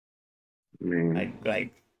Man,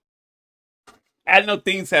 Like I know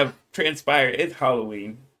things have transpired. It's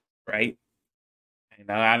Halloween, right?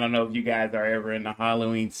 I don't know if you guys are ever in the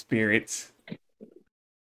Halloween spirits.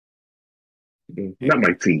 not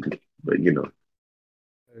my team, but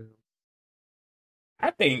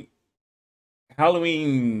I think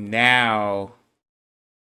Halloween now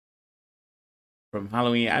from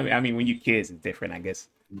Halloween. I mean, when you kids, it's different, I guess.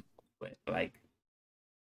 But like,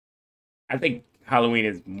 I think Halloween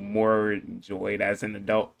is more enjoyed as an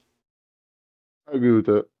adult. I agree with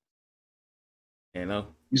that. You know,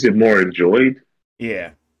 you said more enjoyed.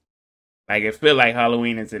 yeah. Like it feel like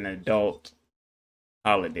Halloween is an adult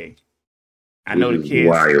holiday. I Which know the is kids.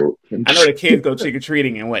 wild. I know the kids go trick or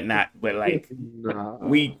treating and whatnot, but like Nah,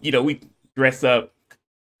 we dress up,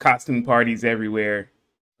 costume parties everywhere.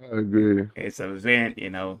 I agree. It's an event.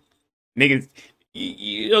 Niggas,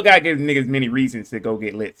 you don't gotta give niggas many reasons to go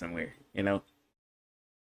get lit somewhere.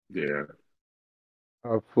 Yeah,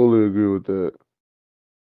 I fully agree with that.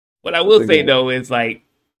 What I I will think say though is like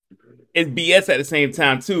it's BS at the same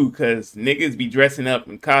time too, because niggas be dressing up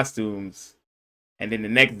in costumes, and then the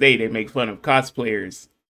next day they make fun of cosplayers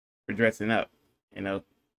for dressing up. You know,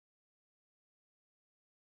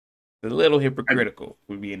 it's a little I, hypocritical,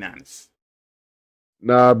 to be honest.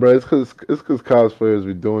 nah, bro. It's cause cosplayers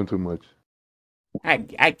be doing too much. I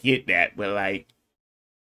get that, but like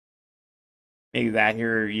niggas out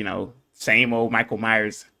here, same old Michael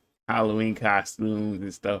Myers Halloween costumes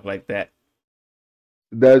and stuff like that.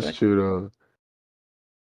 That's But, true though.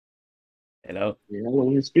 you know, yeah, I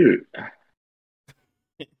in spirit.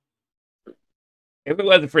 if it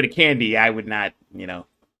wasn't for the candy, I would not,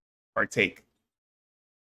 partake.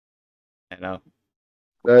 You know,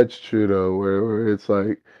 That's true though. Where it's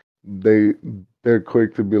like they they're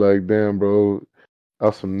quick to be like, damn, bro, I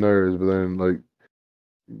have some nerves, but then like,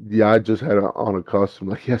 yeah, I just had on a costume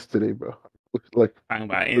like yesterday, bro. Like, talking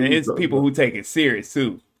about, what and are you it's talking people about? who take it serious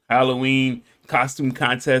too. Halloween costume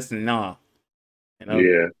contests and all. You know,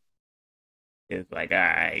 Yeah, it's like, all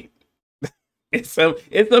right. It's some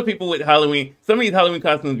people with Halloween. Some of these Halloween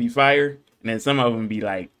costumes be fire, and then some of them be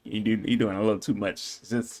like, you doing a little too much.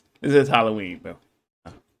 It's just Halloween, bro.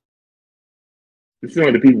 it's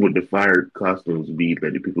not the people with the fire costumes be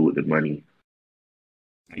like the people with the money.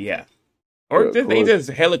 Yeah. Or Yeah, of just they course. just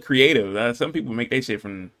hella creative. Some people make their shit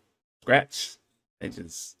from scratch. They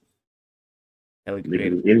just hella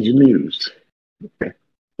creative. Niggas engineers.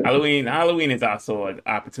 Halloween is also an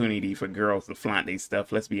opportunity for girls to flaunt their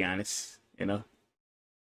stuff. Let's be honest. Hey,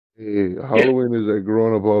 Yeah, Halloween is a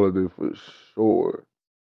grown up holiday for sure.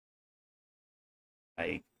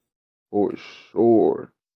 Like For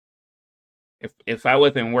sure. if I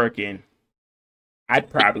wasn't working, I'd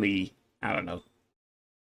probably I don't know.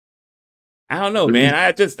 I don't know, but man.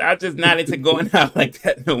 I just not into going out like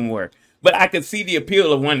that no more. But I could see the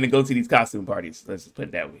appeal of wanting to go to these costume parties. Let's just put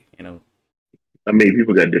it that way. I mean,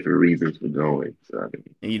 people got different reasons for going. So I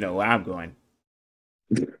And you know where I'm going.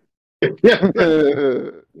 mean,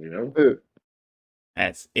 you know,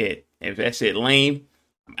 That's it. If that shit lame,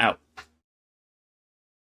 I'm out.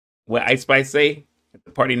 What Ice Spice say? If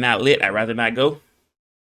the party not lit, I'd rather not go.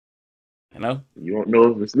 You know, you won't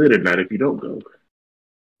know if it's lit or not if you don't go.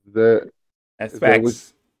 that that's is that what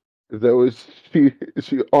facts. is that what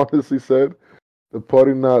she honestly said? The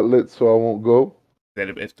party not lit, so I won't go. That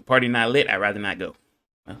if the party not lit, I'd rather not go.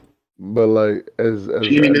 Huh? But like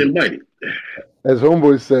She ain't even invited. as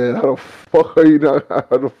homeboy said, how the fuck are you not?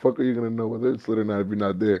 How the fuck are you gonna know whether it's lit or not if you're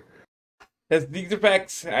not there? These are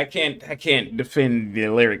facts. I can't defend the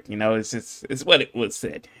lyric. It's what it was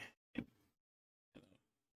said.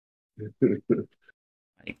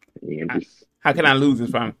 Like, Yeah, I, how can I lose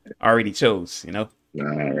if I'm already chose? all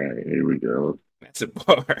right, here we go. That's a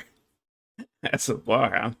bar. That's a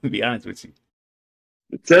bar. I'm gonna be honest with you.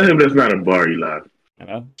 Tell him that's not a bar, Eli. You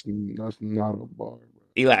know, That's not a bar,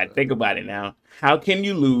 Eli, think about it now. How can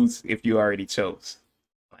you lose if you already chose?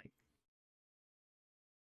 Like,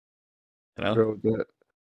 you know. bro. That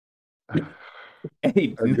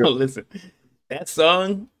Hey, that no, girl, listen. That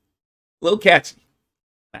song, a little catchy.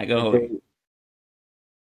 I go that hold you.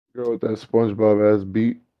 girl with that SpongeBob ass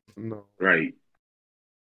beat. No, Right.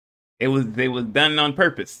 It was done on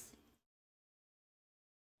purpose.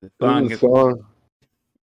 The isn't song the is song?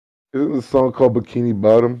 Isn't the song called Bikini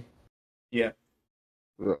Bottom? yeah,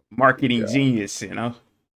 Uh, marketing Yeah, genius. I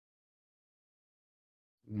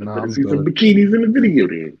nah, better I'm see some done. bikinis in the video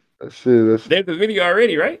then. That shit. There's a video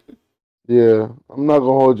already, right? Yeah. I'm not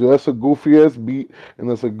gonna hold you. That's a goofy ass beat, and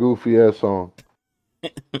that's a goofy ass song.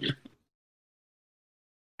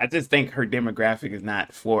 I just think her demographic is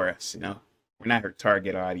not for us. We're not her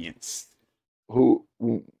target audience.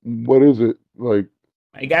 What What is it like?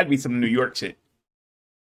 It got to be some New York shit.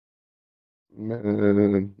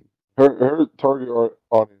 Man, her target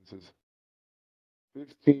audience is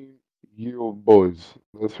 15-year-old boys.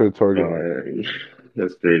 That's her target audience.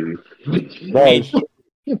 That's crazy. I No, it's mean,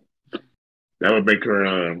 true. That would make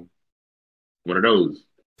her one of those.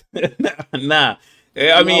 nah.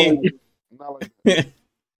 I Not mean, like, not like that.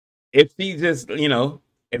 if she just,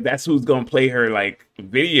 if that's who's gonna play her like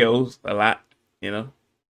videos a lot, you know.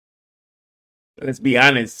 Let's be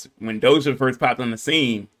honest. When Doja first popped on the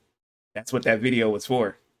scene, that's what that video was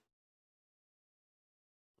for.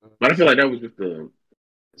 But I feel like that was just a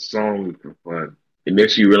song for fun. And then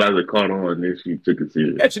she realized it caught on, and then she took it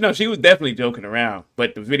serious. Yeah, she was definitely joking around,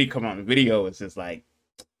 but the video come on. The video was just like,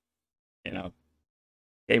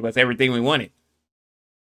 gave us everything we wanted.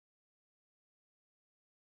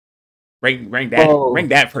 Bring Bro,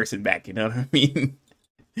 that person back. You know what I mean?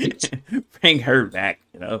 Bring her back.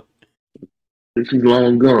 She's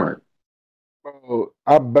long gone. bro,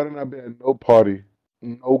 I better not be at no party,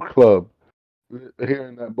 no club,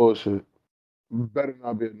 hearing that bullshit. Better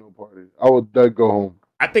not be at no party. I would dead go home.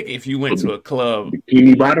 I think if you went to a club,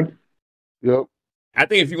 Bikini Bottom? Yep. I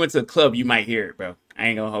think if you went to a club, you might hear it, bro. I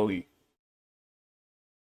ain't gonna hold you.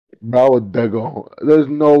 But I would dead go home. There's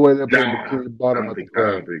no way they're playing Nah, Bikini Bottom at the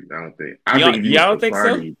club. I think if you went Y'all to a think so?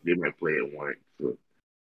 party, they might play it once. So.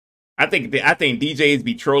 I think DJs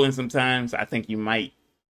be trolling sometimes. I think you might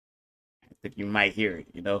hear it,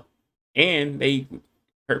 and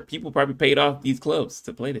people probably paid off these clubs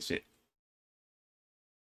to play the shit.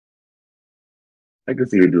 I can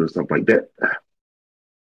see her doing something like that.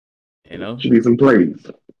 She She need some plays.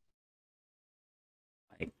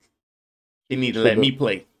 like she need to let me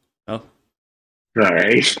play. All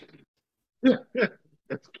right.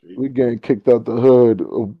 That's crazy. We getting kicked out the hood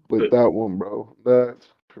with that one, bro. That's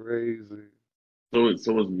crazy. So it's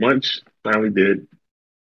Munch finally did.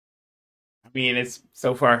 I mean, it's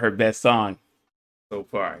so far her best song. So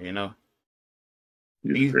far, It's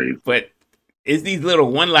crazy. But it's these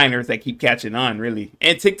little one-liners that keep catching on, really.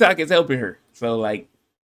 And TikTok is helping her. So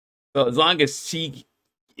as long as she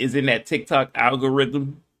is in that TikTok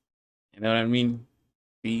algorithm, you know what I mean?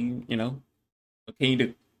 What can you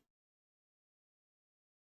do?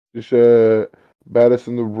 You said baddest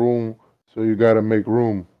in the room, so you gotta make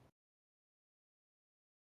room.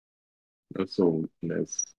 That's not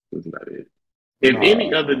it. If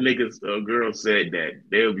any other niggas girl said that,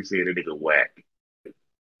 they'll be saying the nigga whack.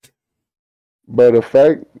 But the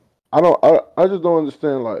fact I just don't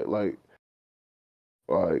understand like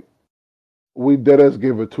we deadass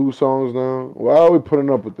gave her 2 songs now. Why are we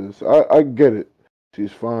putting up with this? I get it.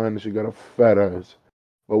 She's fine, she got a fat ass.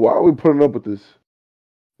 But why are we putting up with this?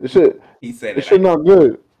 This shit He said this shit not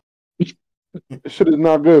good. This shit is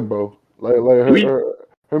not good, bro. Like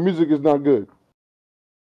her music is not good.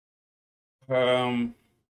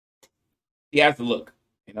 She has the look,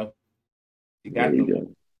 She got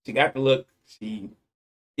the look. She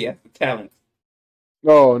has the talent.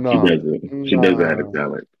 No, She no. doesn't. She doesn't have the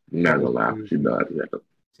talent. I'm not gonna lie. Crazy. She does. Yeah.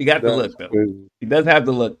 She got the look, though. Crazy. She does have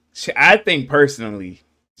the look. I think personally,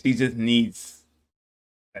 she just needs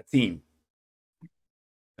a team.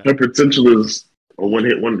 Her potential is a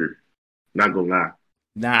one-hit wonder. Not gonna lie.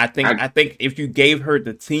 Nah, I think if you gave her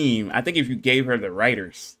the team, I think if you gave her the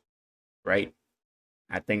writers, right?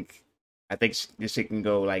 I think this shit can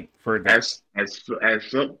go like further. As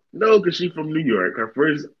some no, because she's from New York. Her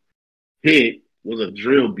first hit was a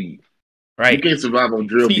drill beat. Right. You can't survive on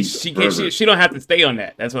drill beats. She don't have to stay on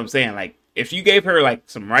that. That's what I'm saying. Like if you gave her like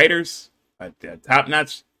some writers, a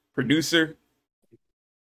top-notch producer,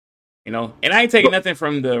 and I ain't taking nothing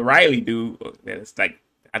from the Riley dude. It's like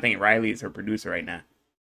I think Riley is her producer right now.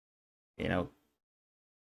 You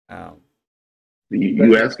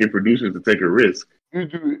asking producers to take a risk.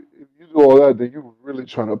 If you do all that, then you're really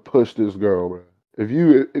trying to push this girl, bro. If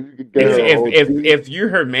you could get her if you're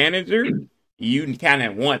her manager, you kind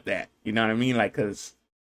of want that. You know what I mean? Like, because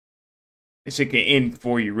this shit can end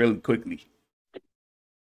for you really quickly.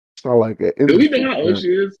 It's not like it. Do we know how old she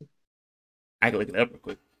is? I can look it up real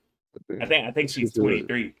quick. I think she's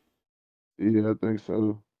 23. Yeah, I think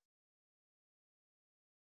so.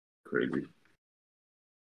 Crazy.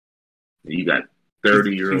 You got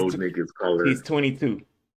 30-year-old niggas calling. He's 22.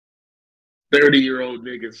 30-year-old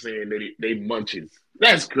niggas saying that they munches.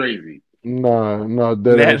 That's crazy. Nah,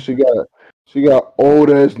 she got old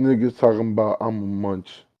ass niggas talking about I'm a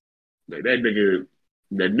munch. Like that nigga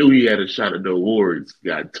that knew he had a shot at the awards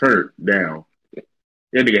got turned down.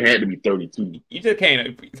 That nigga had to be 32. You just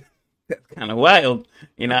can't. That's kind of wild,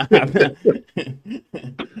 You just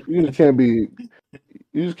can't be.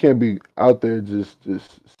 You just can't be out there just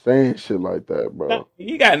saying shit like that, No, bro.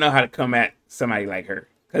 you gotta know how to come at somebody like her,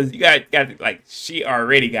 because you got like she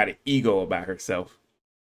already got an ego about herself.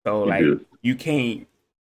 So You like do. you can't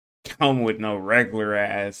come with no regular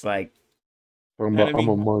ass like, Talking you know what about I I'm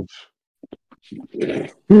a mean? munch.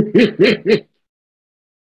 It's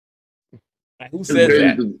Like who says crazy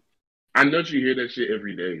that? 'cause I know you hear that shit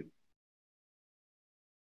every day.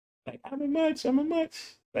 Like I'm a much.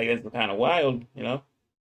 Like it's kind of wild, you know.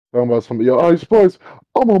 Talking about somebody, yo, Ice Spice,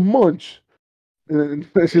 I'm a munch. And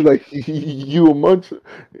then she's like, you a munch?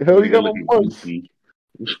 Hell yeah, Nigga I'm a looking munch. goofy.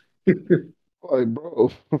 Like,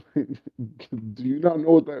 bro, do you not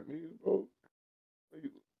know what that means, bro?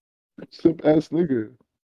 Like, simp ass nigga.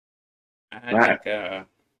 I I, think.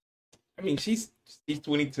 I mean, she's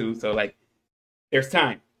 22, so like there's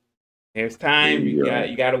time. There's time. yeah,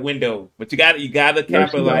 You got a window, but you got to no, she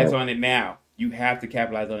capitalize don't. on it now. You have to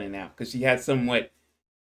capitalize on it now because she has somewhat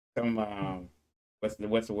some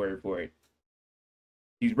what's the word for it?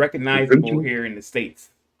 She's recognizable Potential. here in the states.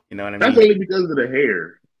 You know what I That's mean? only because of the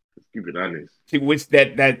hair. Let's keep it honest. Which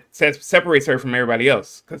separates her from everybody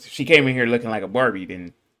else. Because if she came in here looking like a Barbie,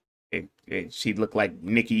 then she'd look like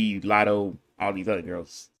Nikki, Lotto, all these other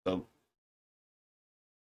girls. So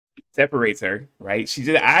separates her, right?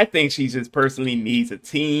 I think she just personally needs a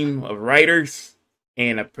team of writers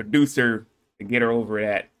and a producer to get her over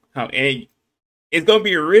that. And it's gonna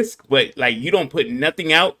be a risk, but like you don't put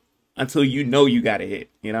nothing out until you know you got a hit.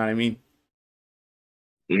 You know what I mean?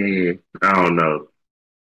 I don't know.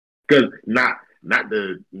 Because not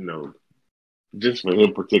the just for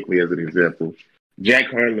him particularly as an example. Jack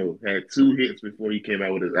Harlow had 2 hits before he came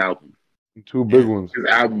out with his album. Two big Yeah. ones. His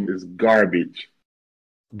album is garbage.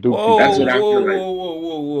 Dookie. Whoa, That's what I whoa, feel like. whoa, whoa,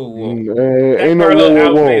 whoa, whoa, whoa! Jack Ain't no Harlow whoa, whoa,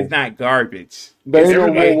 album is whoa. not garbage. There It's ain't no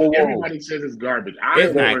whoa, it, whoa, whoa. Everybody says it's garbage. I,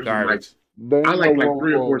 it's as a There, not person, like garbage. there I ain't no like whoa,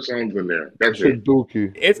 3 or 4 whoa. songs in there. That That's it. shit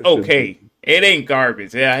dookie. It's That shit okay. dookie. It ain't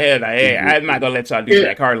garbage. Yeah, hey, I'm not Dookie. gonna let y'all do Yeah,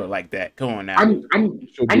 Jack Harlow like that. Come on now. I'm I'm That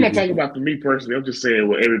shit I'm not dookie. talking about for me personally. I'm just saying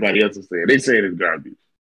what everybody else is saying. They saying it's garbage.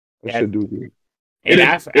 That Yeah, shit dookie. And and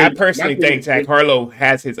I my personally thing think is Jack Harlow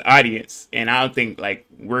has his audience, and I don't think like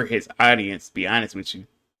we're his audience. To be honest with you,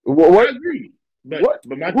 I What? agree. But What?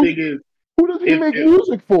 my Who? thing is Who does he make if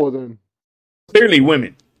music for then? clearly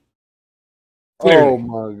women, Oh clearly,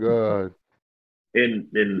 my god. in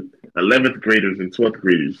 11th graders and 12th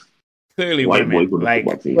graders, clearly white boys women. on the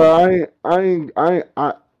football Like But team. I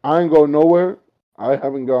ain't going nowhere. I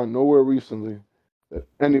haven't gone nowhere recently that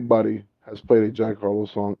anybody has played a Jack Harlow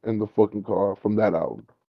song in the fucking car from that album.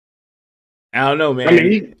 I don't know, I mean,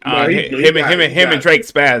 man. he Him and got Drake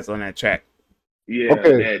Spaz on that track. yeah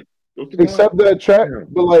Okay, that what's it called? except that track, Damn.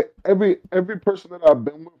 but like every person that I've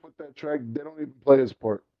been with that track, they don't even play his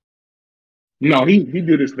part. No, he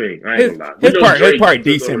did his thing. I ain't His gonna lie. We know his Drake part took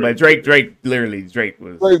decent, over but everything. Drake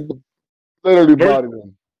was. Like literally First bodied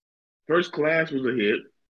him. first class was a hit.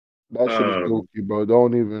 That shit is Um, dookie, bro.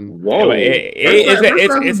 Don't even. whoa, first class first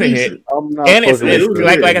class was It's a hit, decent. I'm not and fucking Yeah, with it it's was a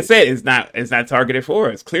this. like I hit. said, it's not targeted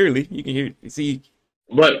for us. Clearly, you can hear you see.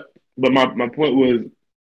 But my point was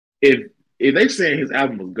if they saying his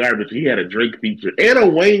album was garbage, he had a Drake feature and a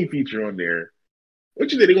Wayne feature on there.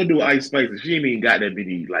 What you think they're gonna do with Ice Spice? She ain't even got that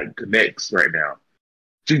many like connects right now.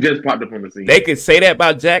 She just popped up on the They scene. could say that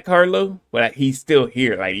about Jack Harlow, but he's still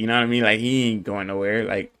here. Like you know what I mean? Like he ain't going nowhere.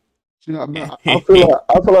 Like You know, man, I feel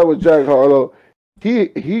like with Jack Harlow, he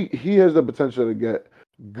has the potential to get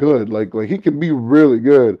good. Like he can be really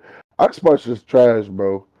good. Ice Spice is trash,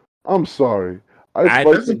 bro. I'm sorry. Ice I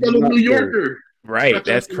Spice That's a is fellow not New good. Yorker. She's right, not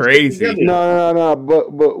trying to that's put the stick crazy. together. No.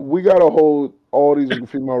 But we gotta hold all these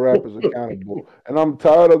female rappers accountable. And I'm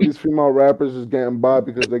tired of these female rappers just getting by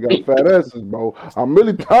because they got fat asses, bro. I'm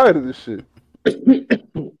really tired of this shit.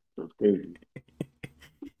 That's crazy.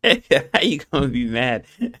 How you gonna be mad?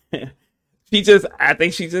 I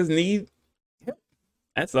think she just needs.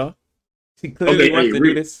 That's all. She clearly Okay, wants hey to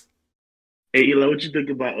do Rick, this. hey Eli, what you think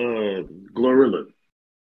about Glorilla?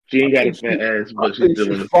 She I ain't got a think fat ass, I but she's think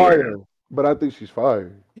still on she's the floor now. fire. But I think she's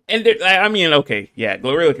fire. And I mean, okay, yeah,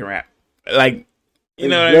 Glorilla can rap. Like, you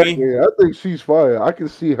know what I mean? Exactly. I think she's fire. I can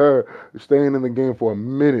see her staying in the game for a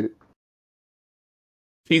minute.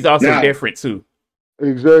 She's also Now, different too. my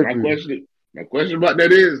Exactly. question, my question about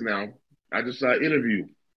that is now. I just saw an interview.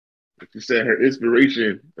 She said her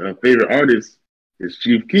inspiration, favorite artist, is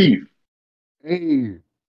Chief Keef. Hey,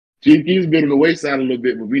 Chief Keef's been on the wayside a little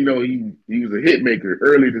bit, but we know he was a hit maker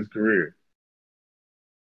early in his career.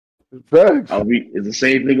 facts. Is the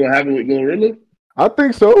same thing gonna happen with Glorilla? I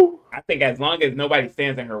think so. I think as long as nobody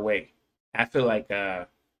stands in her way, I feel like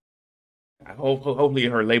hopefully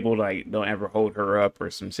her label like don't ever hold her up or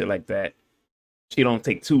some shit like that. she don't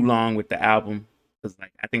take too long with the album because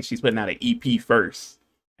like I think she's putting out an EP first,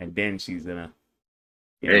 and then she's gonna,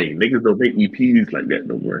 Hey, niggas don't make EPs like that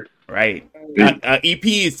no more. right. EP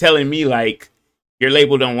is telling me like your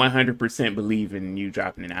label don't 100% believe in you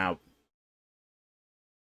dropping an album.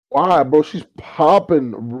 Why, bro? She's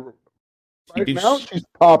popping right now. She's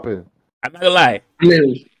popping. I'm not gonna lie.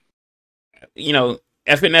 Yeah.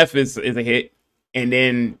 FNF is a hit, and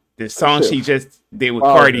then the song she just did with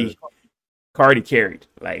Cardi carried.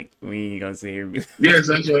 Like we ain't gonna say here. Yes,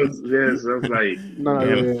 I was like,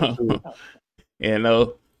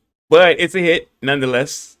 but it's a hit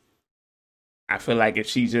nonetheless. I feel like if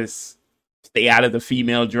she just stay out of the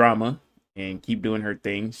female drama and keep doing her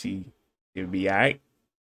thing, it'll be alright.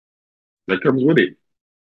 That comes with it.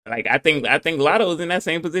 Like I think Lotto's in that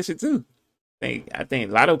same position too. I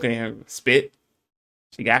think Lotto can spit.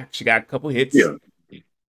 She got a couple hits. Yeah.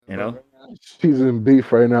 She's in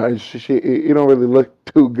beef right now, and she you don't really look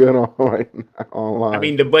too good online. I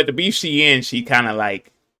mean, but the beef she in, she kind of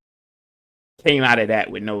like came out of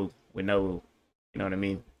that with no, you know what I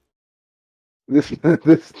mean? This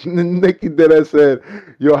Nikki that said,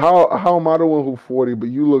 "Yo, how am I the one who's 40, but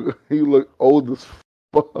you look old as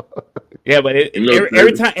fuck." Yeah, but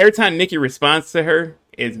every time Nikki responds to her,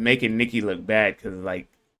 it's making Nikki look bad because like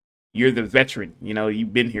you're the veteran,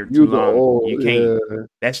 you've been here too long. Old, you can't. Yeah.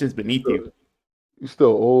 That's just beneath you. You're still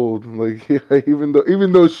old. Like even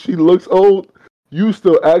though she looks old, you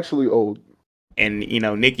still actually old. And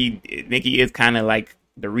Nikki is kind of like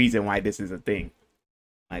the reason why this is a thing.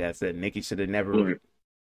 Like I said, Nikki should have never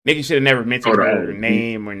mentioned her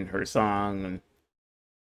name and her song,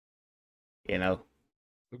 and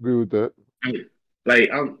agree with that. Like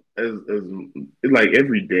I'm as like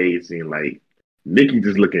every day it seems like Nikki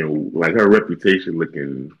just looking like her reputation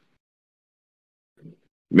looking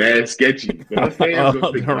mad sketchy. But her fans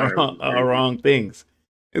don't think all wrong things.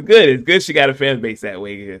 It's good. It's good she got a fan base that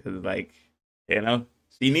way because like she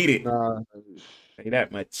needed say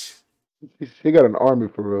that much. She got an army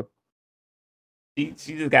for real. She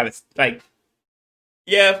just got to like,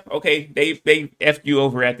 yeah, okay. They effed you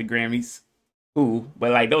over at the Grammys, cool,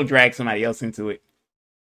 but like don't drag somebody else into it.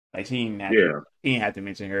 Like she ain't have to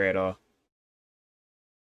mention her at all.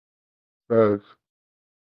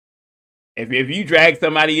 If you drag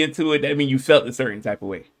somebody into it, that means you felt a certain type of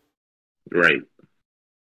way, right?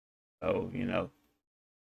 Oh, and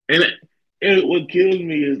what kills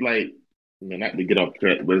me is like, not to get off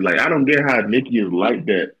track, but like I don't get how Nikki is like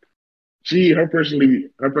that. Her personality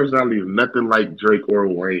is nothing like Drake or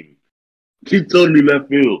Wayne. She totally left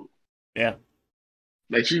field. Yeah.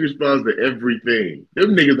 Like she responds to everything.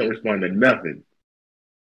 Them niggas don't respond to nothing.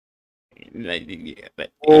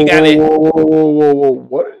 Whoa.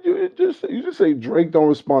 What did you just say? You just say Drake don't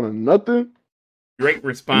respond to nothing? Drake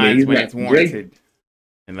responds when it's warranted.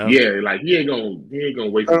 Yeah, like he ain't gonna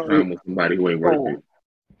waste his time on somebody who ain't worth it.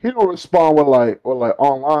 He don't respond with like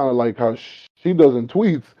online like how she does in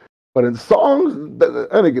tweets, but in songs that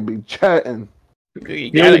nigga be chatting.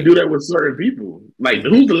 He only do that with certain people. Like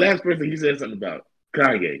who's the last person he said something about?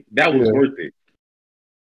 Kanye. That was worth it.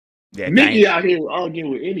 Yeah, Nikki out here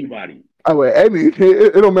arguing with anybody.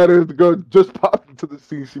 It don't matter if the girl just popped into the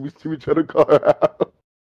scene. She be trying to call her out.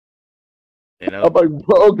 I'm like,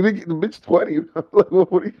 bro, Nikki, the bitch 20. Like,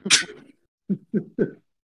 what are you?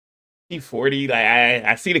 She 40. Like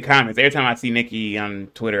I see the comments every time I see Nikki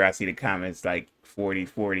on Twitter. I see the comments like 40.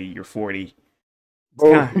 You're 40.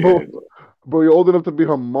 Bro, you're old enough to be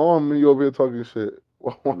her mom, and you over here talking shit.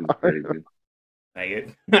 Why I'm not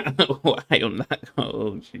gonna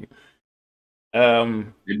hold you. I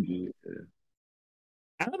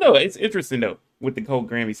don't know. It's interesting though with the whole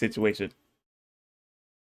Grammy situation.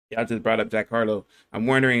 Y'all just brought up Jack Harlow. I'm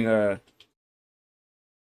wondering. When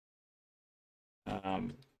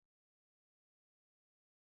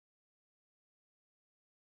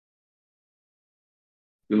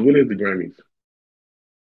is the Grammys?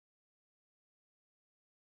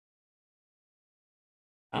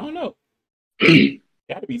 I don't know.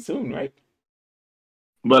 Gotta be soon, right?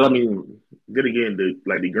 But I mean, then again, the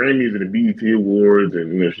Grammys and the BET Awards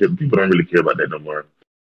and shit, people don't really care about that no more.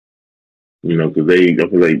 Because I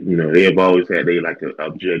feel like they have always had their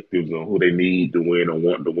objectives on who they need to win or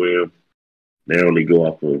want to win. They only go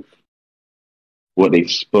off of what they're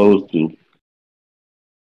supposed to.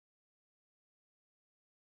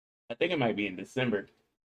 I think it might be in December.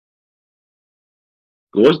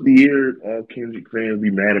 What's the year Kendrick fans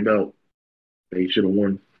be mad about? They should have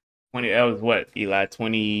won. That was what, Eli?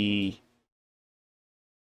 20.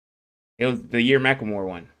 It was the year Macklemore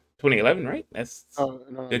won. 2011, right? That's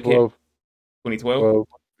good kid. 2012.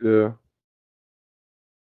 Yeah.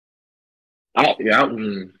 I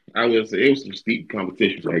would say it was some steep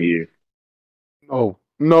competition right here. No,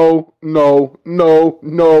 no, no, no,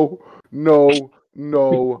 no, no,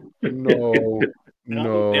 no, no,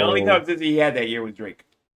 The only no. competition he had that year was Drake.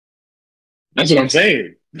 That's what I'm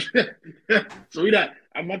saying. So we not.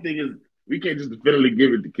 My thing is, we can't just definitively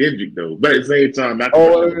give it to Kendrick though. But at the same time, Malcolm Oh,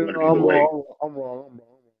 Brogdon was winning no, either I'm way. wrong. I'm wrong. I'm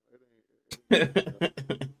wrong. It ain't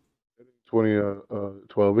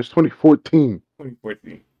 2012. It's 2014.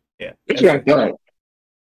 2014. Yeah, That's that's what I it. thought.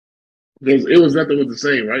 Because it was nothing was the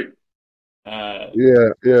same, right? Uh, Yeah,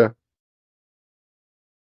 yeah.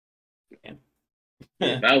 Yeah,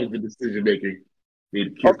 that was the decision making.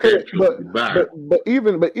 Need to kiss Okay, that trophy goodbye. but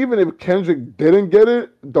even if Kendrick didn't get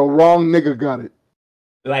it, the wrong nigga got it.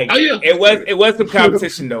 Oh like yeah, for it was some sure.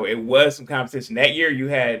 competition though. It was some competition that year. You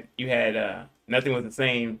had nothing was the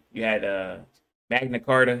same. You had Magna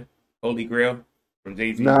Carta, Holy Grail from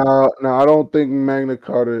Jay Z. Now I don't think Magna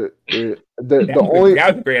Carta. The That the was a, only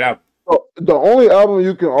that was a great album. the only album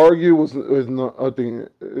you can argue was is not. I think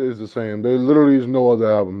is the same. There literally is no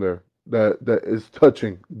other album there that is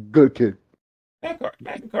touching Good Kid.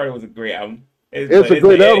 Magna Carta was a great album. It's a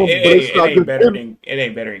great album, but it's It not ain't Good better Kid. than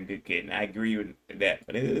Good Kid. And I agree with that,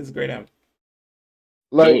 but it's a great album.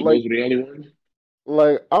 Like like Those were the only ones.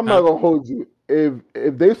 like I'm not Huh? gonna hold you.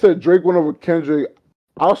 If they said Drake went over Kendrick,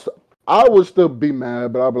 I would still be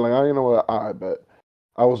mad, but I'd be like, you know what? I bet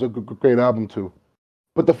I was a great album too.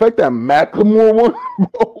 But the fact that Macklemore won,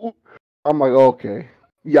 bro, I'm like, okay,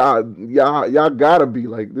 y'all gotta be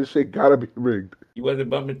like this shit gotta be rigged. You wasn't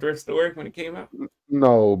bumping Thrift Store when it came out.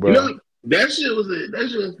 No, You bro, know that shit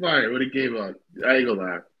was fire when it came out. I ain't gonna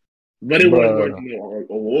lie, but it wasn't worth bro. no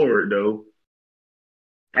award though.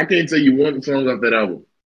 I can't tell you one song off that album.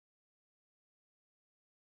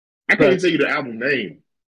 I can't But tell you the album name.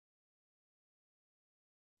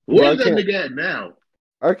 bro, What is that nigga at now?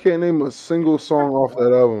 I can't name a single song off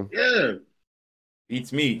that album. Yeah,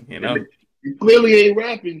 Beats me, you and know. he clearly ain't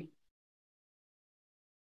rapping.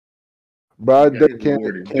 Bro, He I got his can't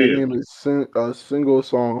award in can't jail. name a single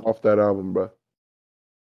song off that album, bro.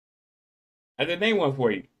 I did name one for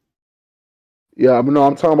you. Yeah, but no,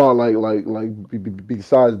 I'm talking about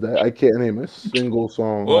besides that, I can't name a single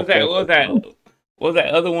song What was off that? that. What was that? What was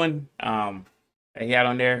that other one? That he had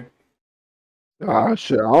on there. Ah,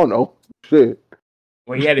 shit, I don't know. Shit,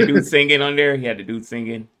 Well, he had the dude singing on there. He had the dude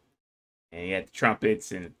singing, and he had the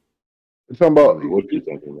trumpets and you talking I about don't know what you're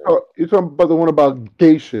talking about. you talking about the one about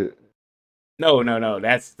gay shit. no.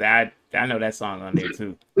 That's that. I know that song on there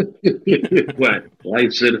too. Why? Why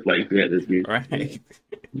shit it like that? This game. Right.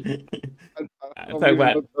 I I'm don't talking mean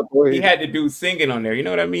about no type of way. he had the dude singing on there. You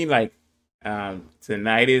know what I mean? Like,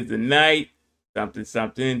 tonight is the night, something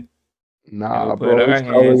something, and we'll Nah, put bro, our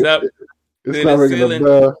hands up it's to not the ringing a ceiling.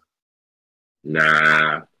 bell.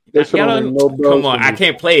 Nah, That shit Y'all don't ring no don't come bells on. for I me.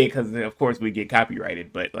 can't play it because of course we get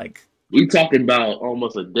copyrighted. But like, we talking about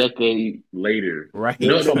almost a decade later. right,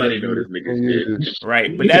 No, 10 nobody know years, this nigga 10 years.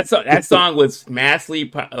 right. But that song was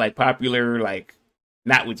massively like popular, like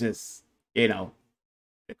not with just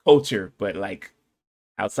the culture, but like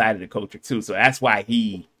outside of the culture too. So that's why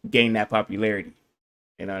he gained that popularity.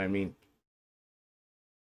 You know what I mean?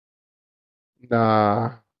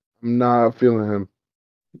 Nah, I'm not feeling him.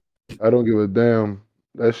 I don't give a damn.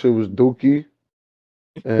 That shit was dookie,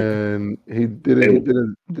 and and,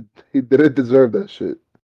 he didn't deserve that shit.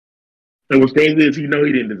 and what's crazy is he know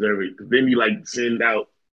he didn't deserve it because then he like send out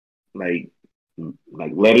like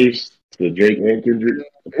letters to Drake and Kendrick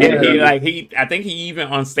Yeah, Yeah, apologizing. I think he even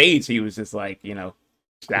on stage he was just like,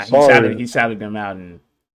 I'm he sorry. shouted them out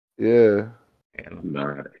Yeah, and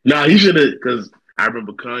Nah, he should have because I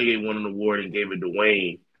remember Kanye won an award and gave it to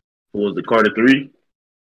Wayne. Who was the Carter Three?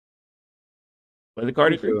 was it who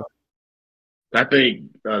Carter 3? said? I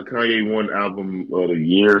think Kanye won album of the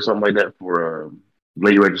year or something like that for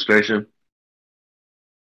late registration,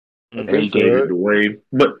 I and Mm. he think so, gave it right? to Wayne.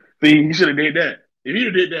 But see, he should have did that. If he'd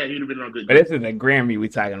have did that, he'd have been on good But this grace. is a Grammy we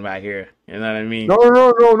talking about here. You know what I No, mean?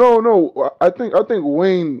 no, no, no, no. I think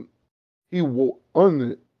Wayne won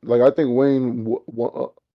it. Like I think Wayne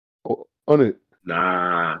won it.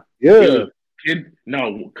 Nah, it Yeah, was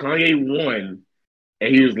no Kanye won,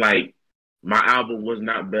 and he was like, "My album was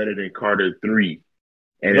not better than Carter 3,"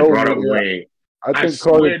 and it no, brought no. up Yeah, Wayne. I I think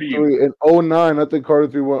Carter swear to you, 3 in '09. I think Carter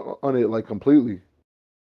 3 went on it like completely.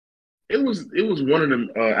 it was one of them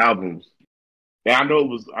albums. And I know it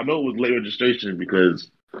was late registration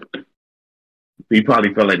because he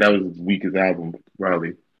probably felt like that was his weakest album,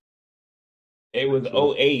 probably. It was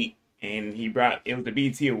So '08, and it was the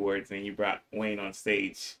BET Awards and he brought Wayne on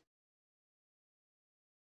stage.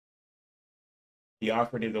 He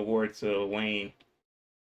offered his award to Wayne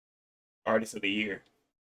Artist of the year.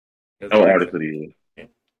 That's Oh, what he artist said. of the year. Yeah.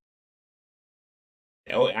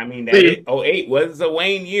 Oh, I mean that See, it. 08 was a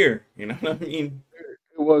Wayne year. You know what I mean?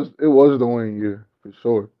 It was the Wayne year for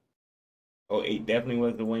sure. 08 definitely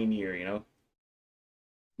was the Wayne year. You know.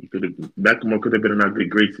 he could have Macklemore could have been in our good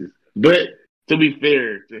graces. But to be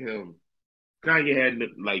fair to him,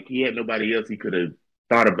 Kanye he had nobody else he could have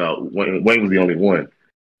thought about. Wayne was the only one.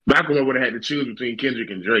 Macklemore would have had to choose between Kendrick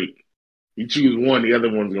and Drake. He choose one, the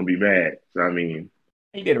other one's gonna be mad. So I mean,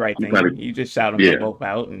 He did the right he thing. probably You just shout them yeah. both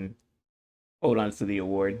out and hold on to the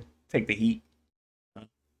award. Take the heat.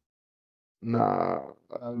 Nah,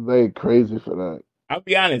 they crazy for that. I'll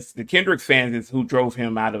be honest. The Kendrick fans is who drove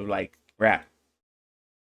him out of like rap.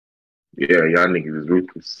 Yeah, y'all niggas is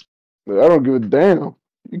ruthless. I don't give a damn.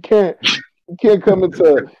 You can't you can't come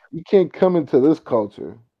into you can't come into this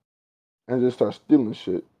culture and just start stealing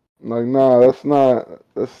shit. Like, nah, that's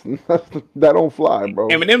that don't fly, bro.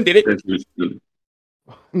 Eminem did it. That's just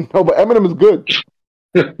No, but Eminem is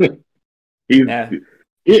good. he's Yeah.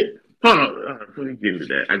 it. Hold on, before we get into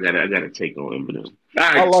that, I gotta take on Eminem. All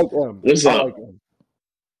right, I like him. what's I up? like him.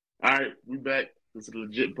 All right, we back. This is a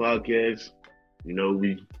legit podcast. You know,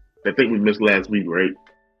 I think we missed last week, right?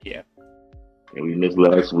 Yeah. And we missed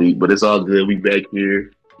last week, but it's all good. We back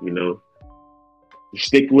here. You know,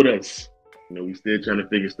 stick with us. You know, we still trying to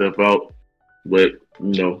figure stuff out. But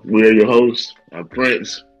you know, we're your hosts. I'm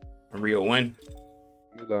Prince. A real one.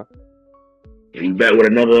 You know, And we back with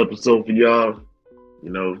another episode for y'all. You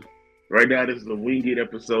know, right now this is a winged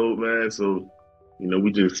episode, man. So, you know,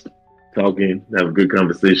 we just talking, have a good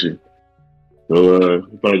conversation. So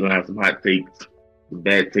we're probably gonna have some hot takes, some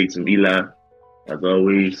bad takes from Eli, as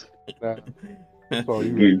always. that's all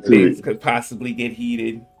you Get right into there. Things it. could possibly get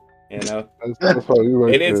heated. You know. That's all you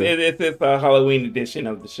right It is. there. It's a Halloween edition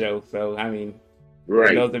of the show. So I mean, for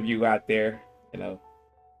Right. those of you out there, you know,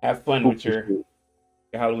 have fun with your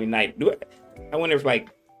Halloween night. Do it. I wonder if like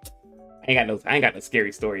I ain't got no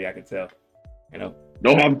scary story I can tell. You know,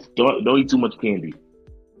 Don't eat too much candy.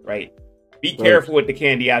 right? Be careful with the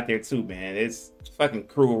candy out there too, man. It's fucking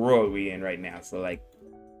cruel world we in right now. So like,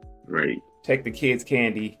 Right. check the kids'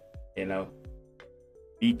 candy. You know,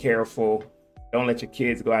 be careful. Don't let your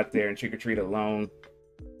kids go out there and trick or treat alone.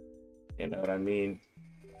 You know what I mean?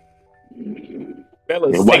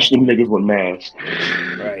 Fellas, And watch them niggas with masks.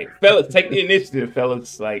 right? Fellas, take the initiative,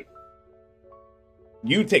 fellas. Like,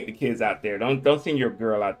 you take the kids out there. Don't send your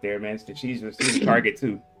girl out there, man. She's a target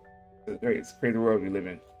too. It's a crazy world we live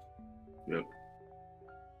in. Yep.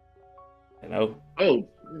 You know? Oh,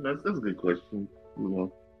 that's a good question. You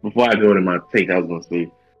know, before I go to my take, I was gonna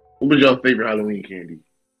say, what was your favorite Halloween candy?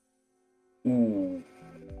 Ooh.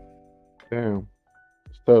 Damn.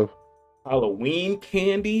 It's tough. Halloween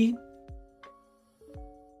candy?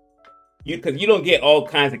 Because you don't get all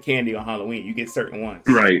kinds of candy on Halloween. You get certain ones.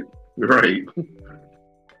 Right.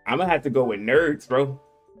 I'm gonna have to go with Nerds, bro.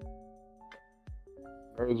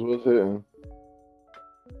 Nerds was hitting.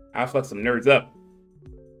 I'll fuck some Nerds up.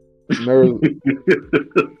 Nerds.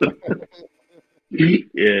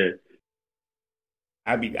 Yeah.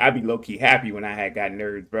 I'd be low key happy when I had got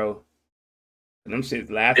Nerds, bro. And them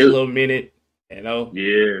shits last a little minute, you know.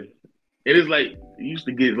 Yeah. It is like you used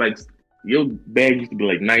to get like your bag used to be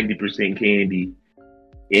like 90% candy,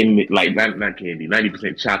 and like not candy,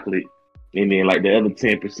 90% chocolate, and then like the other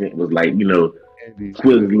 10% was like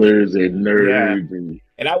Twizzlers and Nerds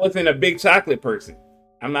and I wasn't a big chocolate person.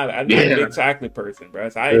 I'm not a big chocolate person, bro.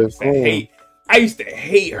 So I used to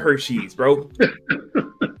hate Hershey's, bro. I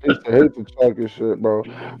used to hate the chocolate shit, bro.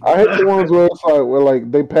 I hate the ones where it's like where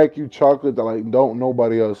like they pack you chocolate that like don't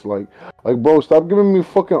nobody else like bro, stop giving me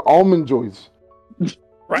fucking almond joys.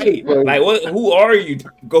 Right. Like what who are you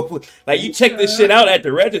to go like you check this shit out at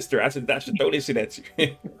the register. I should throw this shit at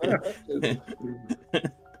you.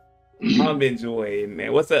 Almond joy,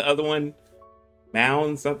 man. What's that other one?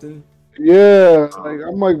 Mound something? Yeah. Like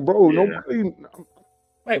I'm like, bro, nobody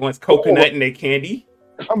like wants coconut in their candy.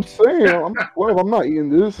 I'm saying, I'm 12. I'm not eating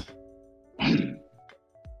this.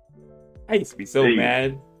 I used to be so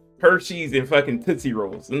mad. Hershey's and fucking Tootsie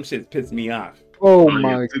Rolls. Them shits piss me off. Oh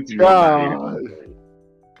my god.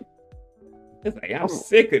 It's like, I'm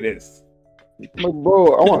sick of this. Like,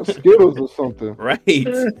 bro, I want Skittles or something. Right.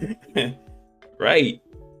 Right.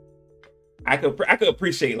 I could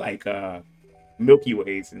appreciate like Milky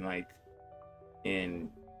Ways and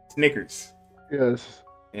Snickers. Yes.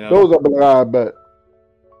 You know? Those are like, I bet.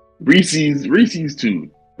 Reese's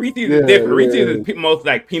too. Reese's is different. Reese's is most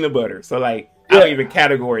like peanut butter. So like I don't even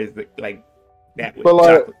categorize like that with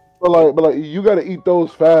chocolate. But like you gotta eat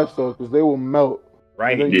those fast though, because they will melt.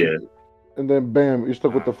 Right. And then bam, you're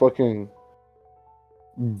stuck with the fucking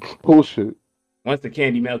Bullshit. Once the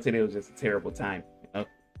candy melted, it was just a terrible time. You know?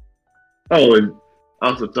 Oh, and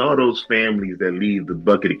also to all those families that leave the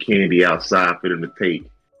bucket of candy outside for them to take.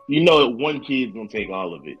 You know that one kid's gonna take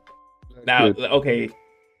all of it. That Now, kid. okay,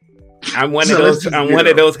 I'm one of So let's those. just I'm get one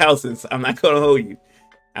of them. those houses. I'm not gonna hold you.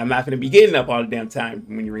 I'm not gonna be getting up all the damn time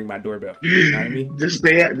when you ring my doorbell. You know what I mean? Just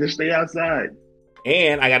stay outside.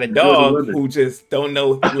 And I got a Enjoy the dog weather. who just don't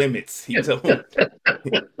know limits. He don't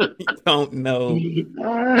know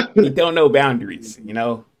he don't know boundaries. You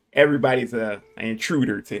know, everybody's an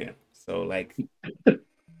intruder to him. So like,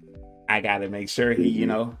 I gotta make sure he,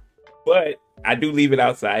 but I do leave it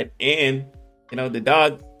outside, and the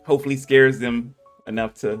dog hopefully scares them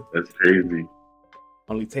enough to That's crazy.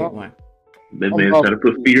 only take I'm, one. That I'm man's trying to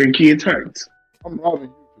robbing. put fear in kids' hearts. I'm robbing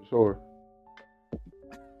you for sure.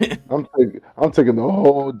 I'm taking the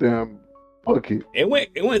whole damn bucket. It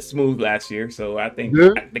went smooth last year, so I think Yeah.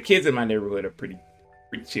 the kids in my neighborhood are pretty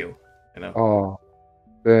chill. You know, Oh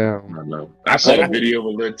I damn. don't know. I I saw put the I, video of a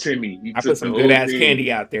little Timmy. He I put took the some good whole ass thing.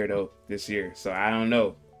 candy out there though this year, so I don't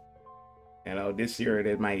know. This year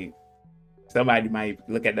somebody might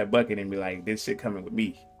look at that bucket and be like, "This shit coming with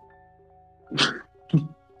me."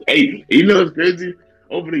 Hey, you know what's crazy?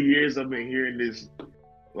 Over the years, I've been hearing this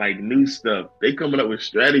like new stuff. They coming up with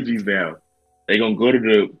strategies now. They gonna go to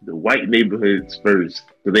the white neighborhoods first,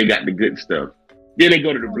 so they got the good stuff. Then they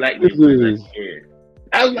go to the black neighborhoods at Crazy. the end.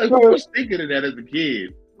 I was like, who was thinking of that as a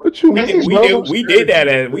kid? What you We That's did a mean, we bro? did smart we did that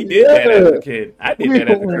strategy. as we did that as Yeah, a kid. I did we that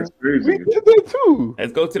as a kid. That's we crazy. did that too.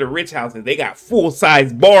 Let's go to the rich houses. They got full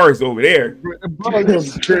size bars over there. Bro,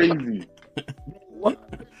 That's crazy.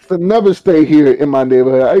 used to never stay here in my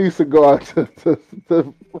neighborhood. I used to go out to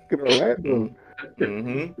fucking Orlando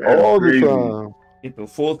Mm-hmm. That's all the crazy. time. Get the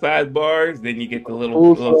full size bars, then you get the Full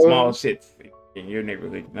little small size. shits in your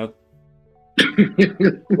neighborhood.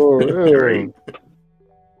 For Right. real.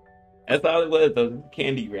 That's all it was. Though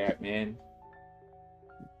candy wrap, man.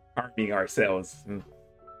 Harming ourselves in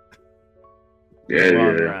Yeah, the long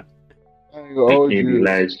yeah. run. I ain't gonna That hold candy you.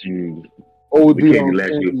 lasts you. The OD candy on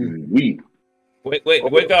lasts you up candy. to a week. Wait, Oh,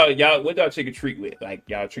 what y'all trick or treat with? Like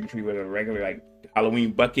y'all trick or treat with a regular like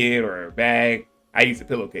Halloween bucket or a bag? I use a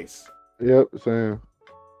pillowcase. yep, same.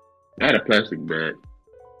 I had a plastic bag.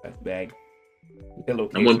 That's a bag. I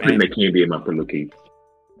Pillowcase, wasn't putting man. that candy in my pillowcase.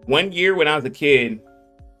 One year when I was a kid,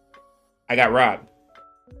 I got robbed.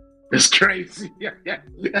 That's crazy. Yeah, yeah.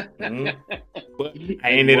 Mhm. But Wow.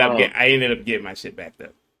 I ended up getting my shit back though.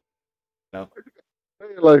 No.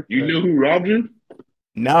 Hey, like You that. knew who robbed you?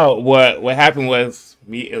 No, what happened was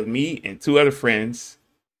it was me and two other friends.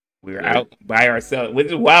 We were Right. out by ourselves, which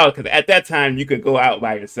is wild because at that time you could go out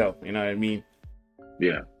by yourself. You know what I mean?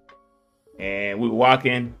 Yeah. And we were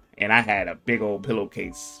walking, and I had a big old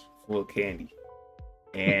pillowcase full of candy.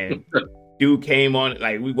 And dude came on,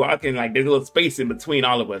 like we walking, like there's a little space in between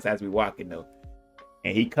all of us as we walking though.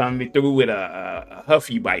 And he coming through with a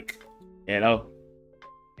Huffy bike, and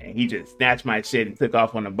he just snatched my shit and took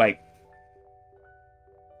off on the bike.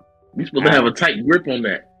 You supposed to have a tight grip on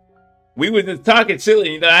that. We was just talking,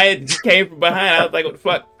 chilling. He came from behind. I was like, "What the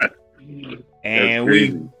fuck?" And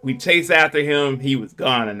crazy. we chased after him. He was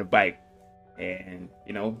gone on the bike. And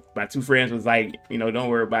my two friends was like, don't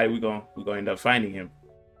worry about it. We're gonna end up finding him.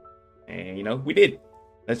 And we did.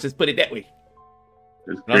 Let's just put it that way.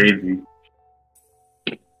 That's You know? crazy.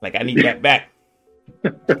 Like I need that back.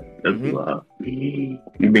 That's Mhm. wild. You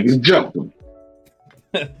niggas jumped them.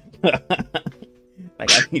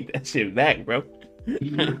 Like I need that shit back, bro.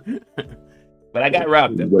 But I got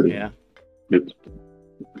robbed though. Buddy. Yeah.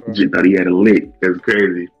 Just thought he had a lick. That's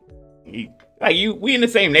crazy. We in the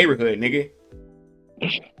same neighborhood, nigga.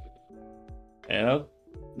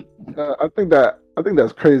 I think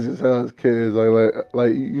that's crazy as hell as kids.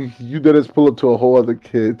 Like you did just pull up to a whole other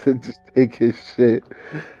kid to just take his shit.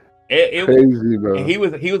 It Crazy, bro. And he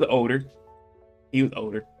was older. He was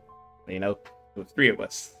older. It was three of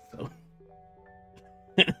us. So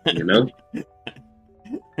You know?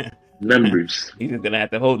 Numbers. he's just gonna have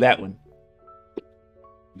to hold that one.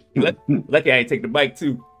 Lucky I didn't take the bike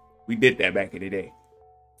too. We did that back in the day.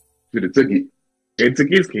 Should have took it. And took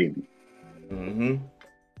his candy. Mm-hmm.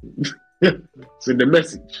 Send a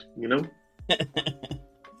message, you know?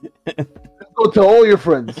 Go tell all your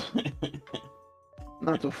friends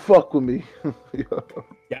not to fuck with me. Y'all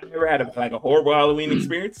ever had a horrible Halloween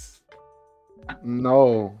experience?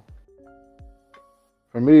 No.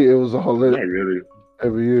 For me, it was a Not holiday really.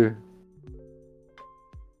 every year.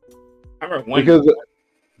 I remember one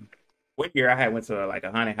year I went to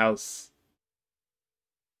a haunted house.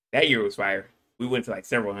 That year was fire. We went to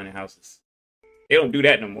several haunted houses. They don't do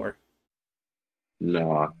that no more.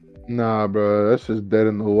 Nah. Nah, bro, that's just dead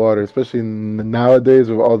in the water. Especially nowadays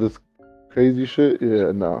with all this crazy shit.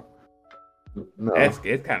 Yeah, no, no. It's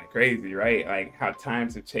kind of crazy, right? Like how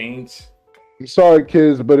times have changed. I'm sorry,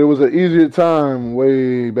 kids, but it was an easier time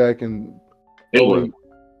way back in It was. '08.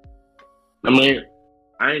 I mean,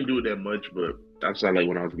 I ain't do it that much, but I saw like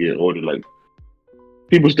when I was getting older, like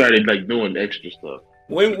people started like doing extra stuff.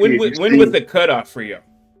 When Yeah, you when was see, the cutoff for you?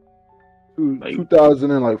 like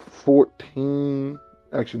 2014.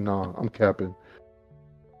 Actually, no, I'm capping.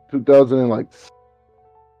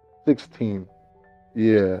 2016.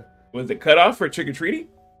 Yeah, Was the cutoff for trick or treating?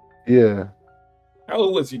 yeah. How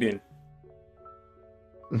old was you then?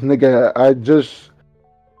 Nigga, I just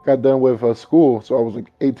got done with school, so I was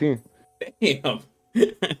like 18. Damn.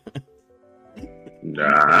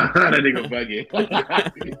 nah, that nigga bugging.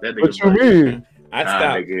 that What nigga you bugging. mean? I Nah,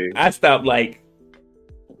 stopped. nigga. I stopped like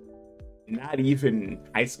not even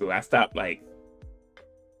high school. I stopped like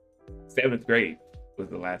 7th grade was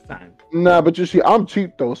the last time. Nah, but you see, I'm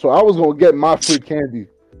cheap though, so I was gonna get my free candy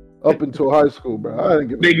up until high school, bro. I didn't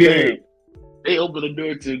give a Nigga, damn. they open the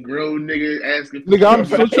door to a grown nigga asking for Nigga, I'm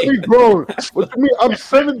something. so street grown. What you mean? I'm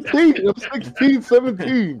 17. I'm 16,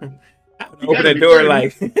 17. I would You open gotta the be door 30.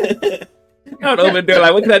 like I would open the door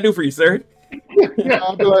like, what can I do for you, sir?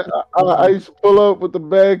 I'll be like, I used to pull up with the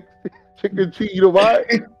bag, trick or treat. You know why?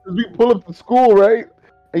 Because we pull up to school, right?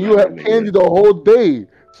 And you have candy the whole day.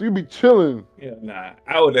 So you be chilling. Yeah, nah.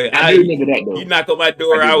 I would have. I do remember that though. You knock on my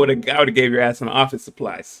door, I I do. would have. I would have gave your ass some office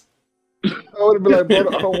supplies. I would have been like,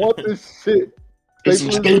 bro, I don't want this shit. Get some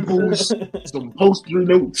Staplers, staples, some poster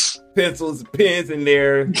notes. Pencils, pens in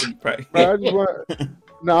there. bro, I just want.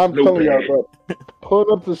 Nah, I'm No telling y'all, bag. bro.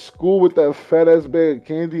 Pulling up to school with that fat ass bag of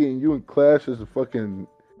candy and you in class is fucking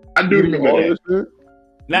I do eating remember all that. this shit.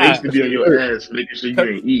 They Nah, used to be on your ass, making sure you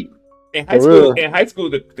ain't eat. in high For school,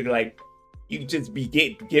 real. like you just be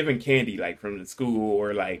given candy like from the school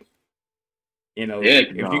or like Heck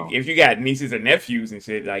if no. you got nieces and nephews and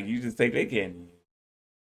shit, like you just take their candy.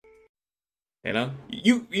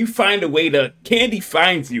 You find a way to candy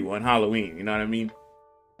finds you on Halloween. You know what I mean?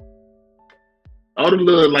 All the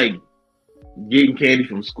little like getting candy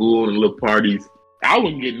from school and little parties. I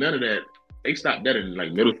wouldn't get none of that. They stopped that in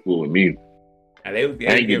like middle school with me. And they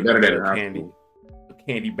I ain't give get none of that in little high candy, school.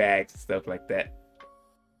 candy bags and stuff like that.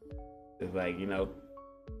 It's like because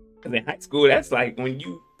in high school that's like when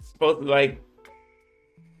you supposed to like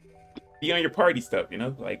be on your party stuff.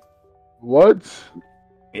 Like What?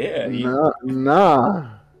 yeah, Nah.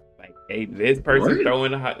 like hey, this person What?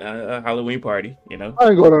 throwing a Halloween party. I ain't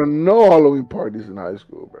going to no Halloween parties in high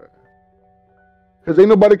school, bro. Because ain't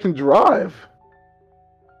nobody can drive.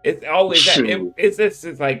 It's always that. Shoot.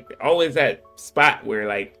 It's like always that spot where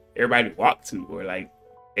like everybody walk to, or like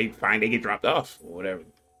they get dropped off or whatever.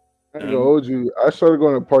 I ain't gonna hold you. I started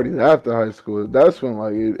going to parties after high school. That's when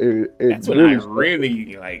like it That's when really I started.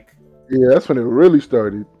 really like. Yeah, that's when it really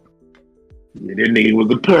started. Yeah, that nigga was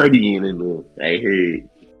a partying in the. I heard.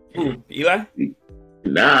 Eli.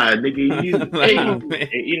 Nah, nigga, you. Nah, hey, man.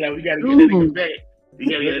 hey, Eli, we gotta get that nigga back. We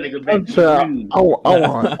gotta get that nigga back. I'm to trying. the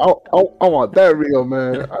I want that real,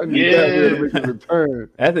 man. I need that real to make a return.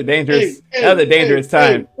 That's a dangerous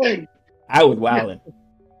time. Hey. I was wilding.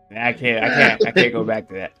 I can't go back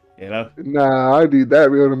to that. Nah, I need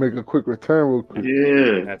that real to make a quick return real quick.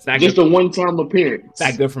 Yeah, That's not just good. a one-time appearance. It's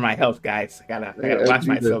not good for my health, guys. I gotta Yeah, watch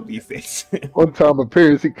neither. myself these days. One time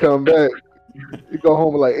appearance, he come back. He go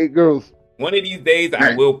home with like 8 girls. One of these days,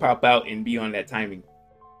 I will pop out and be on that timing.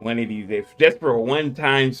 One of these days, just for a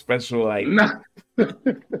one-time special, like Nah.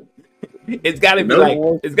 it's gotta be No. like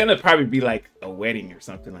it's gonna probably be like a wedding or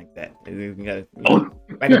something like that.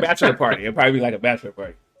 Like a bachelor party. It'll probably be like a bachelor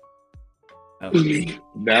party.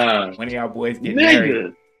 Nah. One of y'all boys get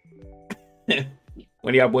married. Nigga.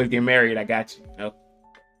 When y'all boys get married, I got you.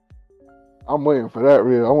 I'm waiting for that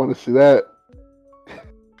real. I want to see that.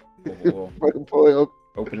 We'll Boy,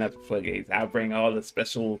 open up the floodgates. I'll bring all the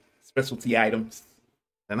specialty items.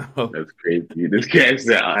 That's crazy. This cat's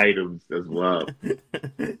the items as well.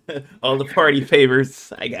 All the party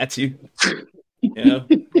favors. I got you.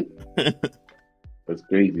 That's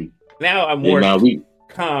crazy. Now I'm Hey, more nah, we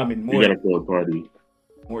calm and gotta throw a party.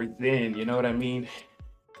 more zen. You know what I mean?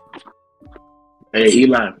 Hey,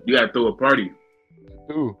 Eli, you gotta throw a party.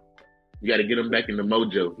 dude. You gotta get him back in the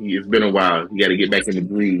mojo. It's been a while. You gotta get back in the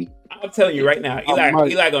groove. I'm telling you right now, I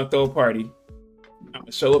might. Eli gonna throw a party. I'm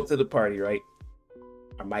gonna show up to the party, right?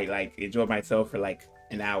 I might like enjoy myself for like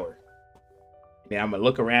an hour. And then I'm gonna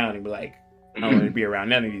look around and be like, I don't want to be around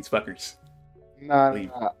none of these fuckers. Nah, Leave.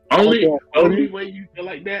 nah. Only way you feel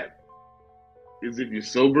like that is if you're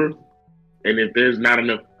sober and if there's not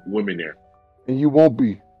enough women there. and you won't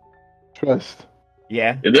be. Trust.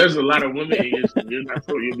 Yeah, If there's a lot of women in your shit, you're not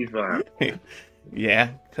sure you'll be fine.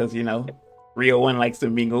 yeah, because Rio one likes to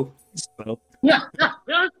mingle. So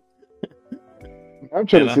I'm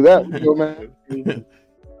trying to see that video, man.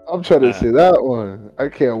 I'm trying to see that one. I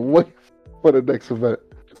can't wait for the next event.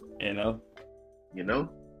 you know, You know?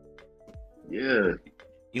 Yeah.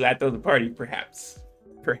 you like those a party, perhaps.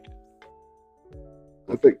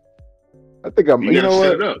 I think I'm. You You gotta know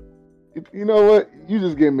set what? it up. You know what? You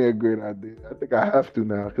just gave me a great idea. I think I have to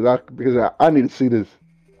now because I need to see this.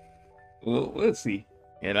 We'll see.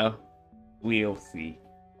 We'll see.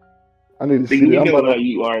 I need to see Nigga, this. we I'm know about how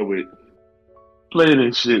you are with playing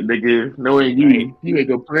this shit, nigga. Knowing you, Right. you ain't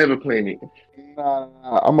gonna never play it. nah,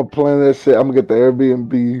 I'm gonna plan that shit. I'm gonna get the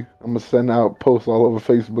Airbnb. I'm gonna send out posts all over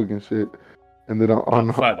Facebook and shit. And then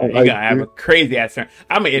on Father, you're gonna have a crazy ass turn.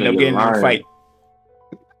 I'm gonna end up Nigga getting in a lying. fight.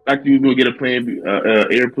 Like you gonna get a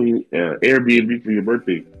Airbnb for your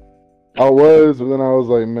birthday. I was, but then I was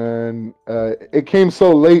like, man, it came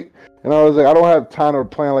so late, and I was like, I don't have time to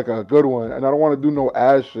plan like a good one, and I don't want to do no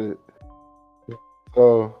ass shit.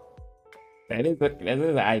 So That is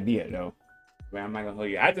an idea though. But I'm not gonna hold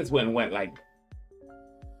you. I just wouldn't want like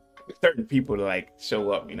certain people to like show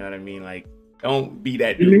up. You know what I mean? Like, don't be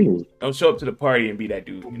that dude. Don't show up to the party and be that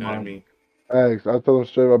dude. You know what I mean? thanks. I tell them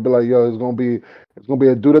straight. I'll be like, yo, it's gonna be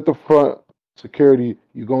a dude at the front, security.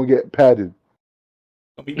 You gonna get padded.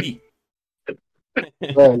 Don't be me.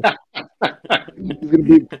 Right. He's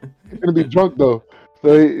gonna be drunk though,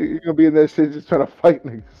 so he's gonna be in that shit just trying to fight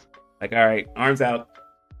niggas. Like, all right, arms out.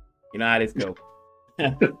 You know how this go.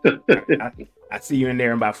 I see you in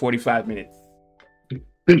there in about 45 minutes.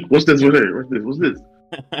 What's this with her? What's this?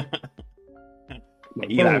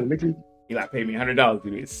 Eli paid me $100 to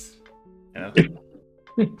do this. You know?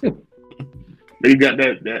 They got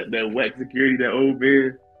that whack security, that old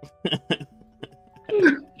man.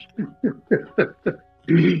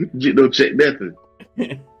 Don't check nothing.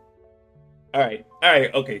 All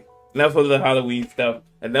right, okay. Enough of the Halloween stuff.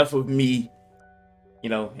 Enough of me,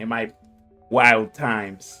 in my wild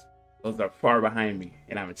times. Those are far behind me,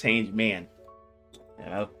 and I'm a changed man.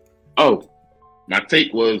 Oh, my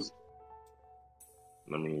take was,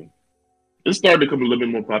 it started to become a little bit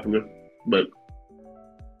more popular, but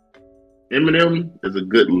Eminem is a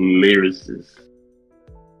good lyricist.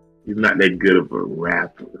 He's not that good of a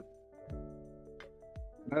rapper.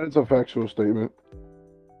 That is a factual statement.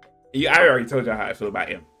 Yeah, I already told you how I feel about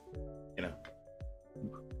him.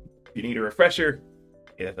 If you need a refresher,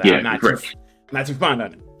 I'm not too fond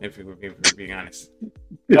of him, if we're being honest.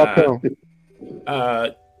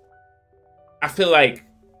 I feel like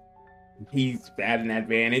he's at an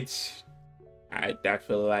advantage. I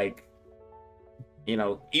feel like,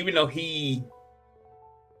 even though he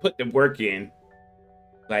put the work in,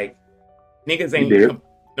 like, niggas ain't,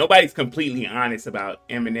 nobody's completely honest about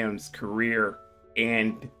Eminem's career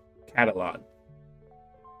and catalog.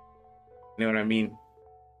 You know what I mean?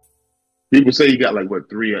 People say he got like what,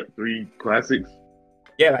 three classics?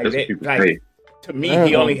 Yeah, to me,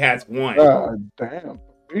 he only has one. Damn.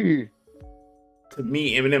 To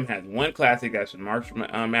me, Eminem has one classic. That's Marshall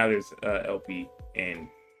Mathers LP, and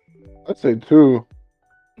I'd say two.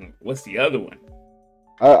 What's the other one?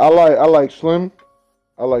 I like Slim.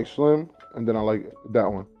 I like Slim, and then I like that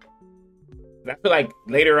one. I feel like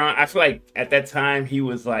later on, at that time he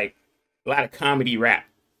was like a lot of comedy rap.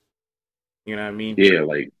 You know what I mean? Yeah,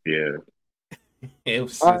 It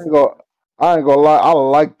was I ain't gonna lie. I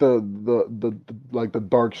like the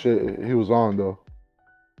dark shit he was on though.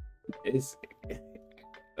 It's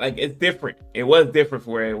different. It was different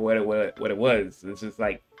for what it was. It's just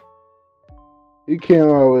like he came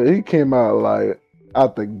out like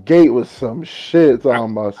out the gate with some shit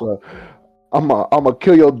talking about stuff. I'm gonna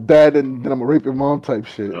kill your dad and then I'm gonna rape your mom type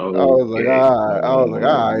shit. I was like, all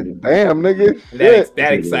right, damn nigga.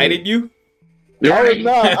 That excited you? I was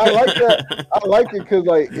not. I like that. I like it because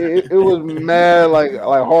like it was mad like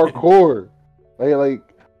hardcore. Like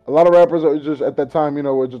a lot of rappers are just at that time,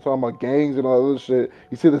 were just talking about gangs and all this shit.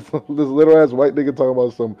 You see this little ass white nigga talking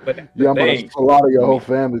about some I'm gonna slaughter your whole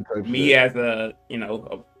family type shit. Me as a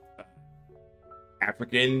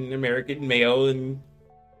African American male, and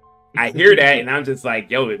I hear that and I'm just like,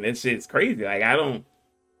 yo, this shit's crazy. Like I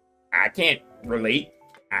can't relate.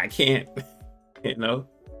 I can't,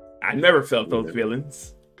 I never felt those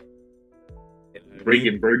feelings.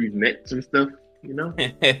 Breaking birdies' necks and stuff,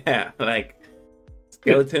 Yeah, like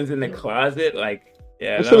skeletons in the closet, like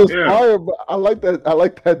That shit is fire, but I like that. I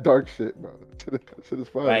like that dark shit, bro. That shit is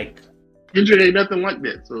fire. Like Kendrick ain't nothing like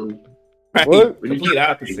that. So right, what? Complete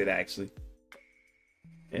opposite, actually.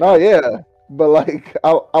 No, yeah, But like,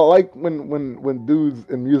 I like when dudes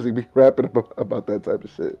in music be rapping about that type of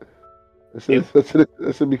shit.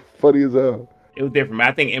 That should be funny as hell. It was different.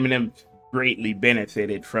 I think Eminem greatly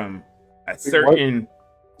benefited from a What? certain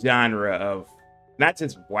genre of not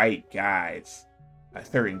just white guys, a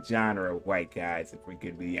certain genre of white guys, if we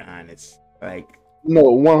could be honest. No,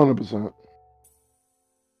 100%.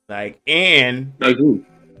 And Like who?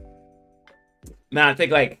 now I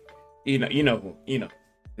think you know.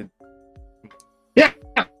 Yeah.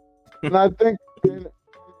 And I think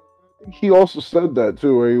he also said that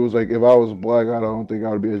too, where he was like, "If I was black, I don't think I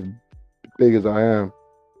would be as big as I am."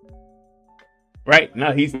 Right? No,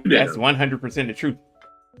 that's 100% the truth.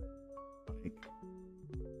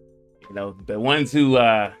 The ones who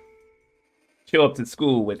show up to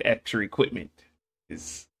school with extra equipment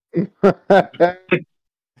is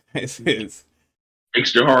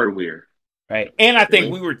Extra hardware. right. And I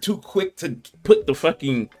think we were too quick to put the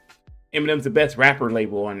fucking Eminem's the best rapper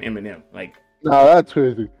label on Eminem. Nah, that's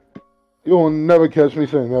crazy. You'll never catch me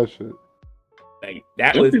saying that shit.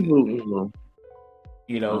 That Some was, people, I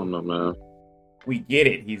you don't know, man. we get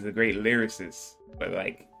it. He's a great lyricist, but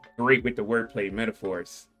great with the wordplay,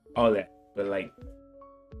 metaphors, all that. But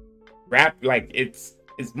rap, it's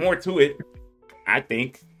more to it. I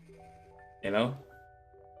think, Of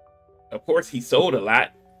course, he sold a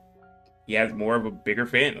lot. He has more of a bigger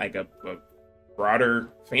fan, a broader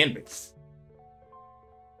fan base.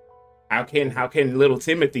 How can Little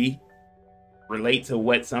Timothy relate to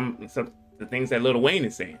what some the things that Lil Wayne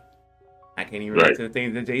is saying? How can he relate to the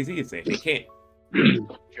things that Jay-Z is saying? They can't.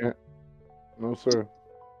 Can't. No, sir.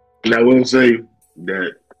 And I will say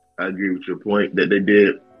that I agree with your point that they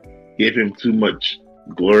did give him too much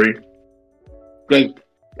glory. Because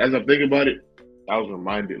as I'm thinking about it, I was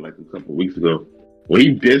reminded a couple of weeks ago when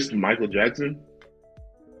he dissed Michael Jackson.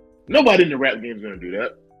 Nobody in the rap game is gonna do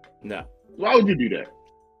that. No. Why would you do that?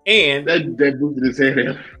 And that boosted his head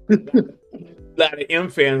up. a lot of M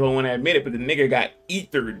fans don't want to admit it, but the nigga got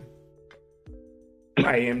ethered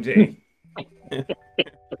by MJ.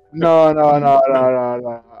 No.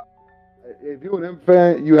 If you're an M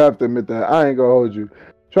fan, you have to admit that. I ain't gonna hold you.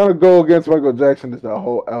 Trying to go against Michael Jackson is a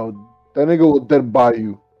whole L. That nigga will dead buy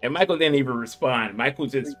you. And Michael didn't even respond. Michael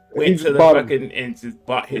just went to the fucking and just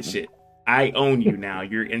bought his shit. I own you now.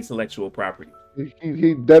 You're intellectual property.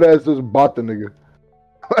 He dead ass just bought the nigga.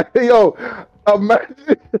 Yo,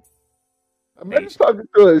 imagine talking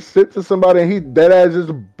to a shit to somebody and he dead ass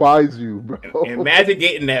just buys you, bro. Imagine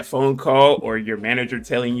getting that phone call or your manager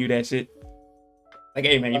telling you that shit.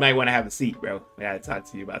 Hey man, you might want to have a seat, bro. I gotta talk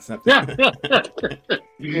to you about something.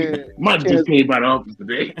 Mike just came by the office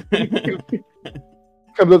today.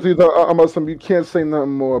 Comes up to you, I'm about something. You can't say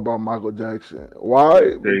nothing more about Michael Jackson.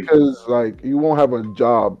 Why? Because you won't have a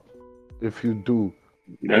job if you do.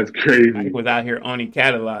 That's crazy. Mike was out here owning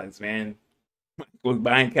catalogs, man. Mike was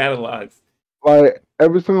buying catalogs.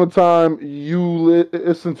 Every single time you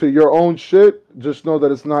listen to your own shit, just know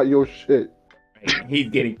that it's not your shit. Right. He's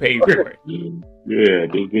getting paid for it. Yeah,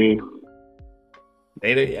 they do.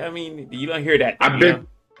 I mean, you don't hear that.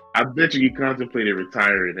 I bet you contemplated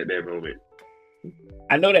retiring at that moment.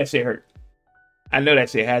 I know that shit hurt. I know that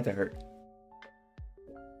shit had to hurt.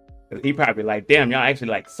 He probably damn, y'all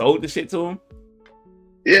actually sold the shit to him.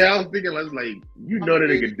 Yeah, I was thinking, you know that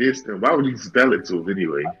nigga dissed him. Why would you sell it to him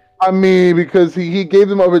anyway? I mean, because he gave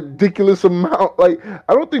them a ridiculous amount. I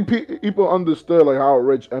don't think people understood how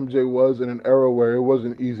rich MJ was in an era where it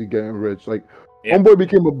wasn't easy getting rich. Homeboy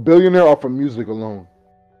became a billionaire off of music alone.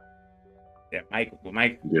 Yeah,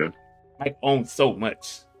 Mike owns so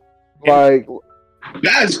much.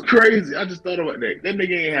 That's crazy. I just thought about that. That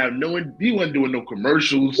nigga ain't have he wasn't doing no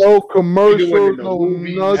commercials. No commercials, no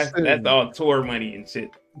nothing. That's all tour money and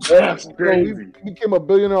shit. That's crazy. He became a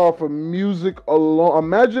billionaire off of music alone.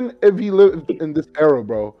 Imagine if he lived in this era,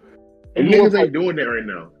 bro. And niggas ain't doing that right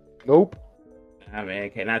now. Nope. Nah, man,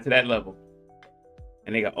 okay, not to that level.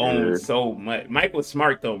 And nigga owns so much. Mike was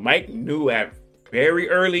smart though. Mike knew very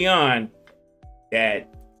early on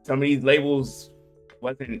that some of these labels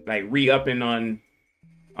wasn't re-upping on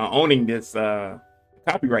owning this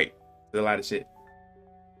copyright to a lot of shit.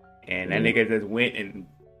 And that nigga just went and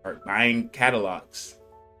started buying catalogs.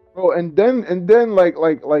 Bro, and then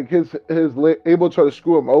his label tried to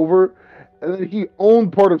screw him over, and then he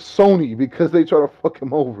owned part of Sony because they tried to fuck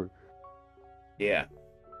him over. Yeah.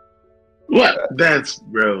 What? That's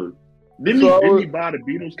bro. Didn't he buy the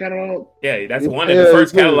Beatles catalog? Yeah, that's one of the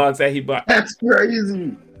first catalogs that he bought. That's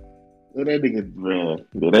crazy. That nigga, bro.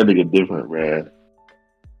 That nigga different, bro.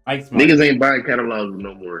 Niggas ain't buying catalogs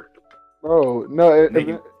no more. Bro, no.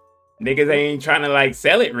 Niggas ain't trying to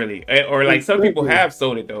sell it really, or some people have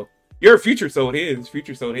sold it though. Your Future sold his.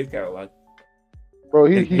 Future sold his catalog. Bro,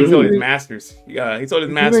 He sold his masters. Yeah, he sold his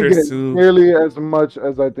he didn't masters get to. nearly as much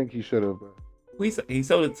as I think he should have. He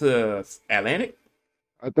sold it to Atlantic.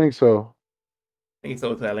 I think so. I think he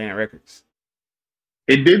sold it to Atlantic Records.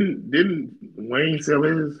 It didn't Wayne sell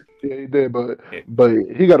his? Yeah, he did, but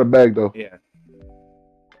Yeah. he got a bag though. Yeah.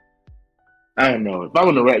 I don't know. If I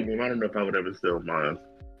was a rap game, I don't know if I would ever sell mine.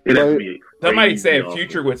 It'd have to be Somebody crazy said offer.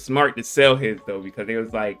 Future was smart to sell his though because it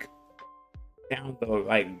was like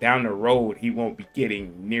down the road he won't be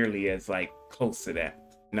getting nearly as like close to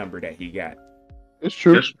that number that he got. It's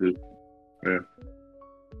true. That's true. Yeah.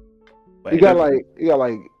 But He got like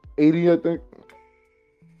 80, I think.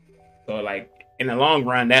 so like in the long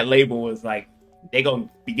run, that label was like they gonna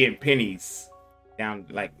be getting pennies down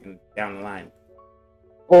the line.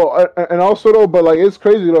 Oh, and also though, but like it's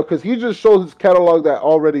crazy though, because he just shows his catalog that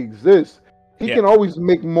already exists. He can always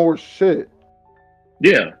make more shit.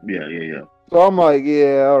 Yeah. So I'm like,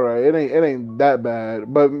 yeah, all right, it ain't that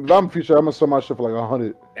bad. But if I'm Future, I'm gonna sell my shit for like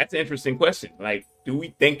 100. That's an interesting question. Like, do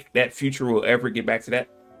we think that Future will ever get back to that?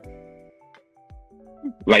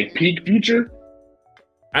 Like peak Future?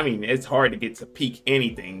 I mean, it's hard to get to peak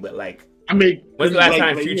anything, but like, I mean, when's the last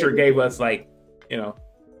time Future gave us like, you know?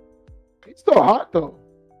 He's still hot though.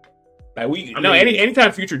 Like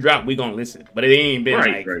anytime Future drop, we gonna listen. But it ain't been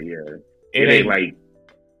right, yeah. It ain't like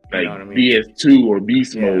you know what I mean? BS2 or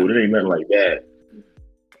Beast Mode. It ain't nothing like that.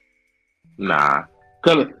 Nah.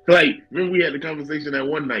 Cause like, remember we had the conversation that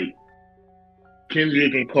one night.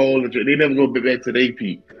 Kendrick and Cole, they never go back to their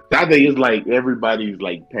peak. So I think it's like everybody's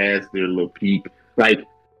like past their little peak. Like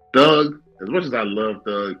Thug, as much as I love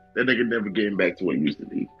Thug, that nigga never getting back to what it used to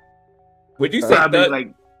be. Would you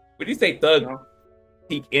say Thug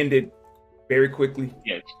peak ended very quickly?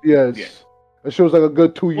 Yes. That shit was like a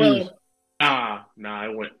good 2 years.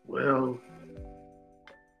 It went well.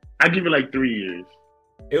 I give it like 3 years.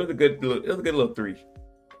 It was a good little 3.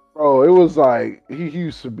 Bro, it was like he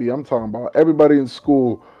used to be. I'm talking about everybody in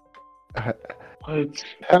school. What?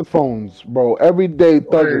 Headphones, bro. Every day,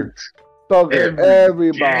 thugger,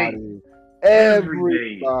 everybody, yeah,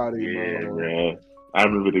 bro. I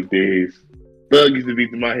remember the days. Thug used to be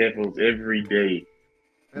to my headphones every day.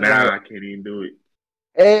 Nah, I can't even do it.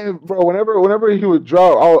 And bro, whenever he would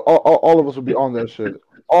drop, all of us would be on that shit.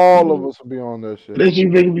 All of us would be on that shit. That shit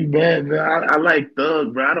make me bad, man. I like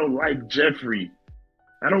Thug, bro. I don't like Jeffrey.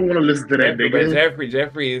 I don't want to listen to that nigga. But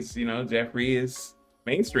Jeffrey is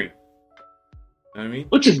mainstream. You know what I mean?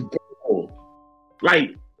 Which is cool.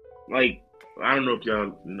 Like, I don't know if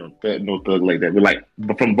y'all know Thug like that,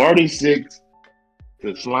 but from Barty 6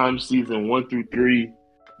 to Slime Season 1 through 3,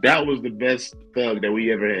 that was the best Thug that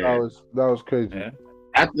we ever had. That was crazy. Yeah.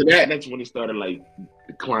 After that, that's when it started like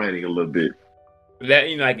declining a little bit. That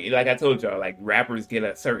like I told y'all, like rappers get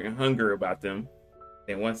a certain hunger about them,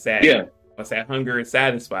 and once that hunger is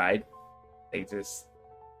satisfied, they just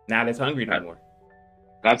not as hungry no more.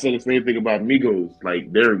 I said the same thing about Migos.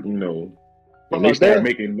 Like they're when they start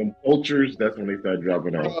making them cultures, that's when they start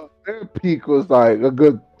dropping out. Their peak was like a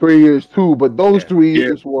good 3 years too, but those 3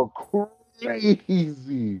 years were crazy.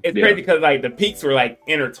 It's crazy because like the peaks were like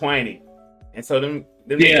intertwining, and so them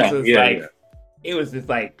niggas was it was just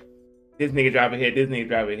like this nigga drop a hit, this nigga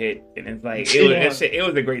drop a hit, and it's like it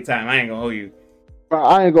was a great time. I ain't gonna hold you. Bro,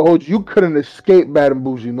 I ain't gonna hold you. You couldn't escape Bad and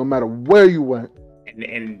Bougie no matter where you went.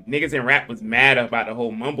 And niggas in rap was mad about the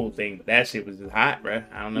whole mumble thing, but that shit was just hot, bro.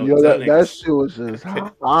 I don't know. Yo, that shit was just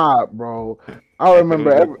hot, bro. I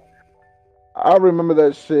remember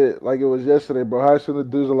that shit like it was yesterday, bro. How some of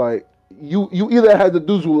the dudes are like, you either had the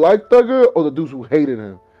dudes who liked Thugger or the dudes who hated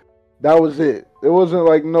him. That was it. There wasn't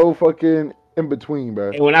like no fucking in between,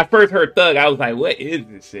 bro. And when I first heard Thug, I was like, what is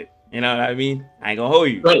this shit? You know what I mean? I ain't gonna hold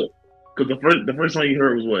you. Because the first song you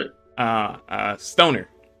heard was what? Stoner.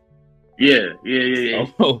 Yeah.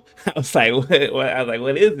 So, I was like, what? I was like,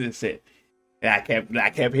 what is this shit? And I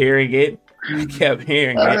kept hearing it. And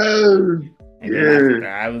then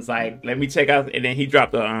I was like, let me check out. And then he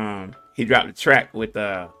dropped the track with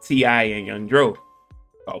T.I. and Young Dro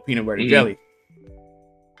called Peanut Butter Jelly.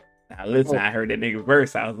 Now listen, I heard that nigga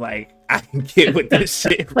verse. I was like, I can get with this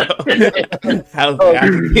shit, bro. I was like, I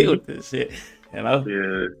can get with this shit. You know?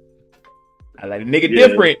 Yeah. I like the nigga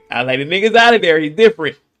different. I like the niggas out of there. He's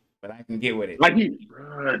different. But I can get with it. Like it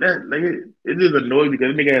just annoyed me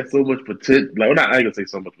because the nigga had so much potential. Like, I ain't gonna say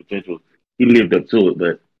so much potential. He lived up to it,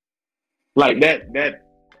 but like that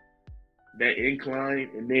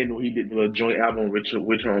incline, and then when he did the joint album with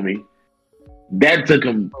Homie, that took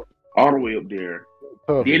him all the way up there.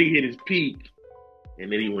 Then he hit his peak,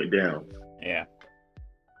 and then he went down. Yeah,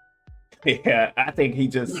 I think he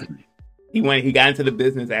just He got into the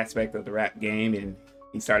business aspect of the rap game, and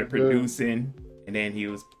he started producing. And then he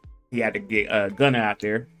had to get Gunna out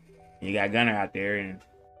there. He got Gunna out there, and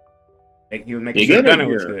he was making sure Gunna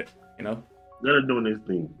was good. You know, Gunna doing his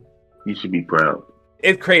thing. He should be proud.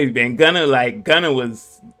 It's crazy, man. Gunna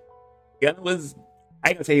was. I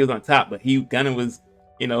ain't gonna say he was on top, but Gunna was,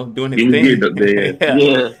 doing his thing.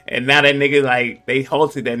 Yeah. And now that nigga, they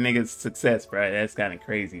halted that nigga's success, bro. That's kind of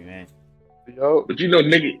crazy, man. Yo. But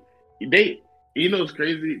nigga, it's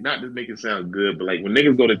crazy. Not to make it sound good, but when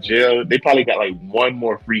niggas go to jail, they probably got one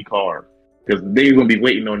more free car because they gonna be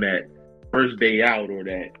waiting on that first day out or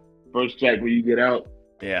that first track where you get out.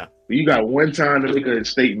 Yeah. You got one time to make a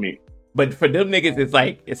statement. But for them niggas,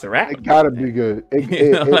 it's a rap. It gotta be good.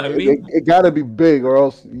 It gotta be big, or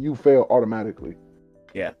else you fail automatically.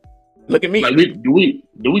 Yeah. Look at me. Do we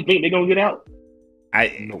think they're gonna get out?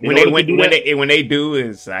 When they do,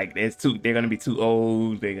 it's they're gonna be too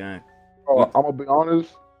old. They're gonna. I'm gonna be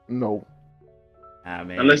honest. No.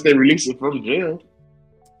 Man. Unless they release it from jail.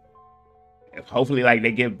 Hopefully,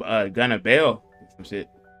 they give Gunna bail or some shit.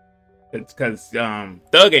 Because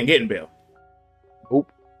Thug ain't getting bail.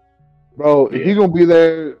 Nope. Bro, if he gonna be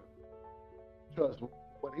there, trust me,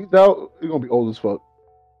 when he's out, he's gonna be old as fuck.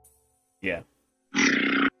 Yeah.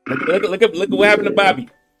 Look at what happened to Bobby.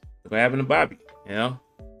 Look what happened to Bobby, you know?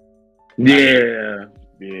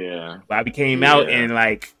 Yeah. Bobby came out and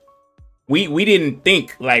we didn't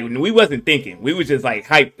think, we wasn't thinking. We was just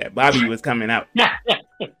hyped that Bobby was coming out.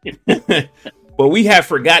 But we have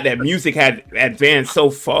forgot that music had advanced so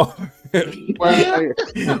far. His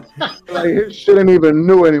shit ain't even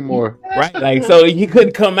new anymore. Right? So he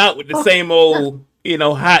couldn't come out with the same old,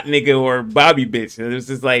 hot nigga or Bobby bitch. It was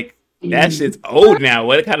just that shit's old now.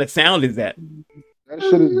 What kind of sound is that? That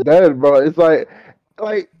shit is dead, bro. It's like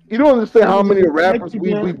you don't understand how many rappers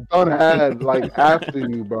we've done had after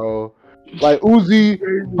you, bro. Uzi,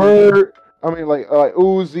 Bird. I mean,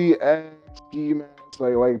 Uzi, X, Ski Mask,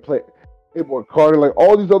 play Playboy Carter.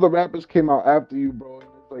 All these other rappers came out after you, bro.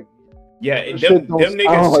 And it's yeah, and them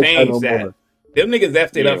niggas changed that. Them niggas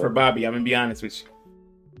effed it up for Bobby. I'm gonna be honest with you.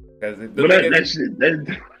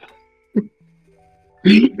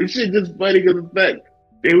 This shit just funny because of the fact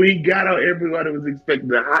that we got out, everybody was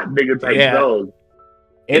expecting a hot nigga type song.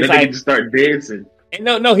 And then they just start dancing. And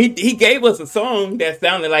no, he gave us a song that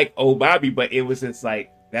sounded like old Bobby, but it was just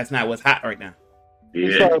that's not what's hot right now.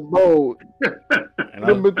 Yeah. It's bro.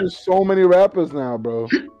 There's been so many rappers now, bro.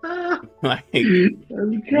 We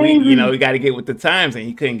got to get with the times, and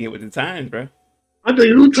he couldn't get with the times, bro. I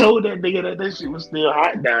think who told that nigga that shit was still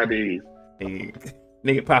hot nowadays?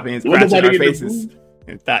 Nigga popping his crotch in our faces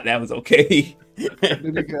and thought that was okay.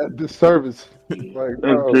 Nigga got disservice.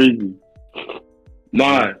 That's crazy.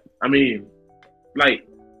 Nah, I mean, I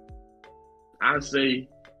say,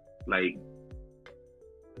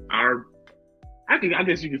 I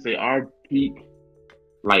guess you could say our peak,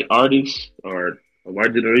 artists or of our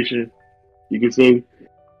generation, you could say,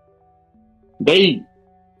 they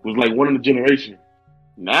was one of the generation.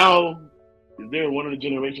 Now, is there one of the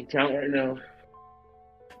generation talent right now?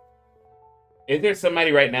 Is there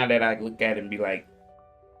somebody right now that I look at and be like,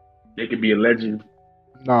 they could be a legend?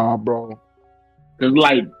 Nah, bro. Cause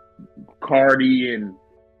Cardi and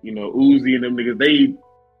Uzi and them niggas,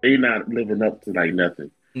 they not living up to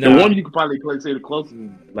nothing. No. The one you could probably say the closest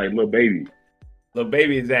is Lil Baby. Lil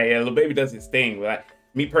Baby is that, yeah. Lil Baby does his thing. But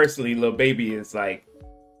me personally, Lil Baby is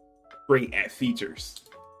great at features.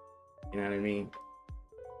 You know what I mean?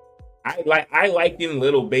 I liken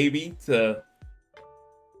Lil Baby to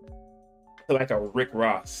a Rick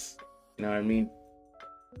Ross. You know what I mean?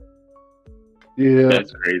 Yeah,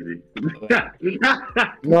 that's crazy.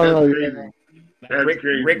 No, that's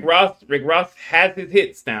crazy. Rick Ross has his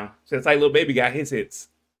hits now, just like Lil Baby got his hits.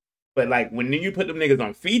 But when you put them niggas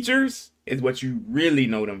on features, is what you really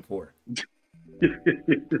know them for. You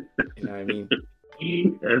know what I mean?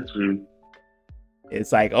 That's true.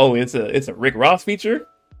 It's it's a Rick Ross feature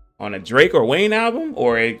on a Drake or Wayne album,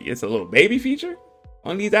 or it's a Lil Baby feature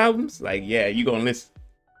on these albums. Yeah, you gonna listen.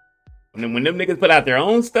 When them niggas put out their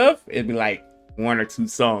own stuff, it'd be one or two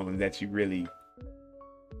songs that you really,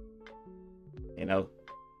 I'm not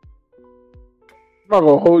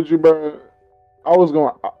gonna hold you, bro. I was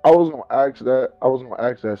gonna ask that. I was gonna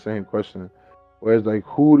ask that same question. Where it's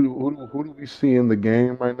who do we see in the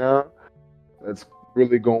game right now that's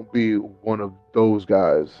really gonna be one of those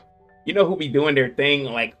guys? You know who be doing their thing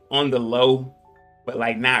on the low, but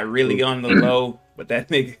not really on the low. But that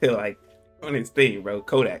nigga on his thing, bro.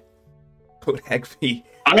 Kodak be.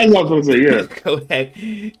 I was gonna say, yeah.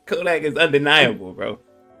 Kodak is undeniable, bro.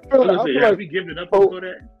 I feel be giving it up to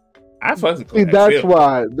Kodak. I fuck with See, Kodak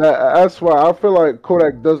still. that's why I feel like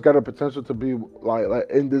Kodak does got a potential to be like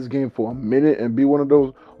in this game for a minute and be one of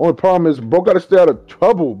those. Only problem is, bro, got to stay out of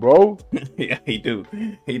trouble, bro. Yeah, he do.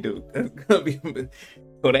 That's gonna be.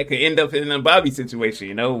 Kodak could end up in a Bobby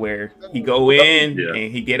situation, where he go in Yeah.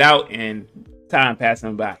 and he get out and time pass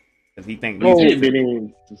him by because he think He's Bro, been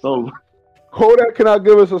in so Kodak cannot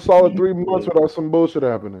give us a solid 3 months without some bullshit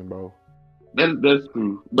happening, bro. that's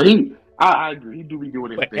true. But I agree. He do be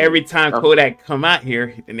doing his But thing. every time Kodak come out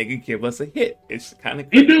here, the nigga give us a hit. It's kind of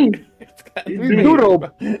He do. He do though,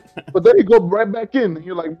 but then he go right back in, and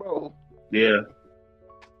you're like, bro. Yeah.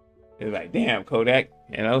 It's like, damn, Kodak,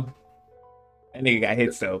 that nigga got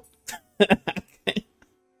hits though.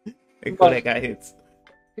 Kodak got hits.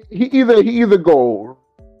 He either go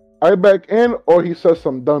right back in or he says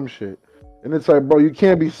some dumb shit, and it's like, bro, you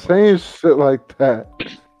can't be saying shit like that.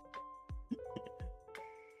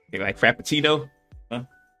 They like Frappuccino. Huh?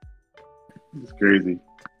 It's crazy.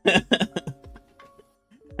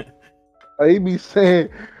 He be saying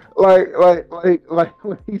like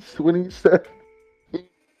when he said,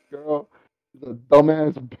 "Girl, the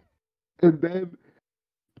dumbass," and then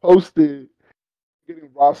posted getting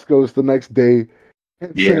Roscoe's the next day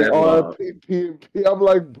and Yeah, saying that's wild. RIP. I'm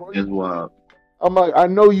like, bro, That's wild. I'm like, I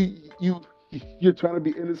know you're trying to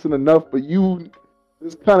be innocent enough, but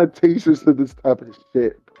this kind of takes us to this type of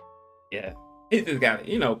shit. Yeah, it just got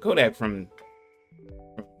Kodak from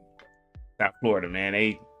South Florida, man.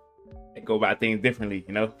 They go about things differently,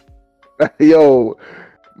 Yo,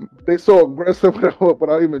 they so aggressive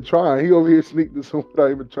without even trying. He over here sneak this one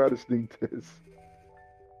without even trying to sneak this.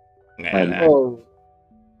 And,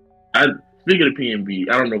 Speaking of PNB,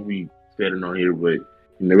 I don't know if we said it on here, but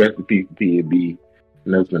the rest of PNB,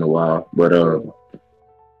 and that's been a while. But I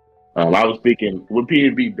was thinking when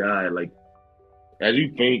PNB died, like as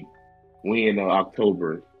you think we in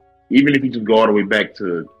October, even if you just go all the way back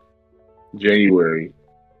to January,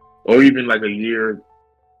 or even like a year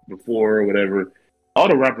before or whatever, all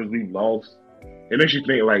the rappers we've lost, it makes you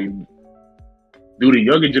think like, do the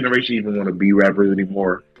younger generation even want to be rappers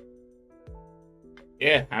anymore?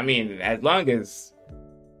 yeah, I mean, as long as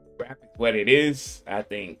rap is what it is, I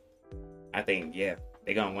think, yeah,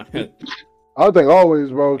 they gonna want to. I think always,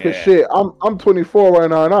 bro. Cause shit, I'm 24 right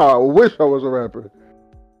now, and I wish I was a rapper.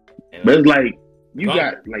 But it's like you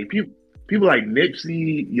got like people like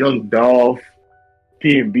Nipsey, Young Dolph,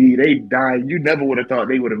 PNB, they dying. You never would have thought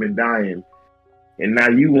they would have been dying, and now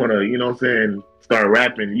you want to, start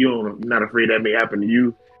rapping. You're not afraid that may happen to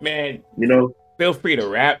you, Man. Feel free to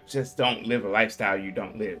rap. Just don't live a lifestyle you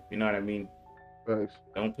don't live. You know what I mean? Thanks.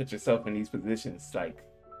 Don't put yourself in these positions. Like,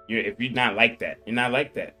 if you're not like that, you're not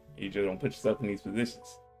like that. You just don't put yourself in these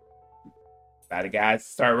positions. A lot of guys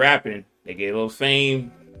start rapping. They get a little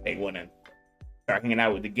fame. They want to start hanging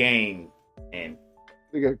out with the gang and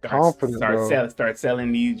they get confident. Start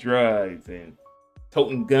selling these drugs and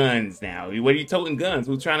toting guns. Now, what are you toting guns?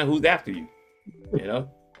 Who's after you?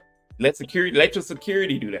 Let your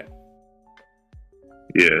security do that.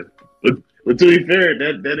 Yeah, but to be fair,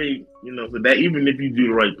 that ain't so that even if you do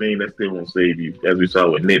the right thing, that still won't save you, as we saw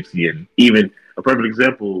with Nipsey, and even a perfect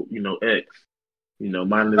example, X,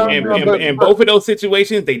 minding his own business. In both of those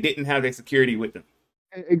situations, they didn't have their security with them.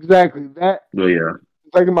 Exactly that. Oh yeah.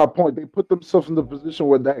 Taking my point, they put themselves in the position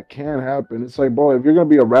where that can happen. It's like, bro, if you're gonna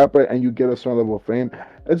be a rapper and you get a certain level of fame,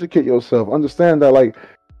 educate yourself. Understand that like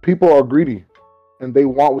people are greedy and they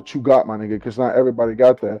want what you got, my nigga. Because not everybody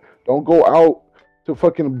got that. Don't go out to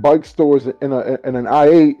fucking bike stores in an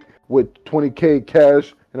i8 with 20K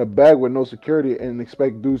cash in a bag with no security and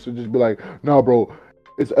expect dudes to just be like, nah, bro,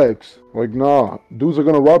 it's X. Like, nah, dudes are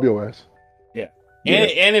gonna rob your ass. Yeah.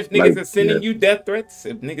 And if niggas are sending you death threats,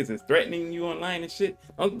 if niggas is threatening you online and shit,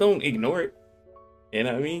 don't ignore it. You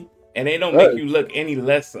know what I mean? And they don't make you look any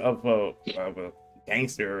less of a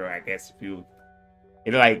gangster, I guess,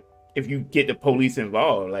 if you get the police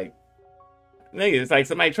involved, like, nigga, it's like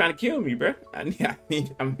somebody trying to kill me, bro. I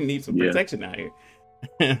need some protection out here.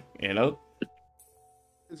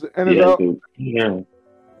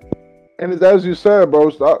 And it's as you said, bro.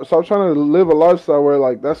 Stop trying to live a lifestyle where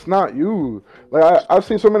like that's not you. Like I've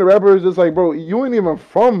seen so many rappers just like, bro, you ain't even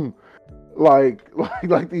from like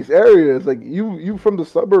these areas. Like you from the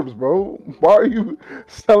suburbs, bro. Why are you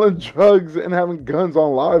selling drugs and having guns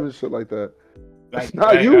on live and shit like that? That's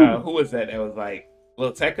not you. Who was that? That was like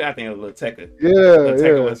Lil Tecca. I think it was Lil Tecca. Yeah, Lil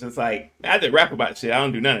Tecca was just like, I just rap about shit. I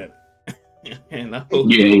don't do none of it. Yeah.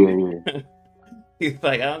 He's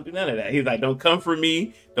like, I don't do none of that. He's like, don't come for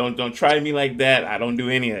me. Don't try me like that. I don't do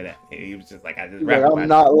any of that. He was just like, I just rap about I'm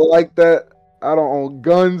not like that. I don't own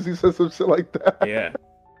guns. He said some shit like that. Yeah.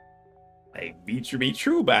 Like, be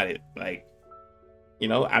true about it. Like, you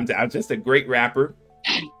know, I'm just a great rapper.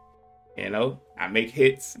 You know, I make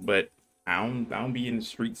hits, but I don't be in the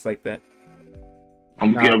streets like that.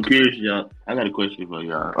 I'm Nah, I'm curious, y'all. I got a question for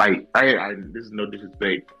y'all. Like, I this is no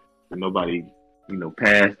disrespect to nobody,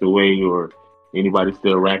 passed away or anybody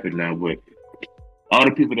still rapping now, but all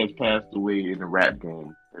the people that's passed away in the rap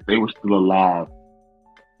game, if they were still alive,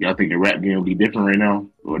 y'all think the rap game would be different right now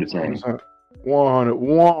or the same? 100%.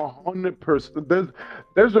 100%.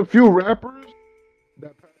 There's a few rappers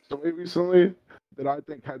that passed away recently that I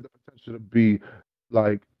think had the potential to be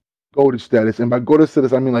like goated status, and by goated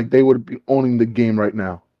status I mean like they would be owning the game right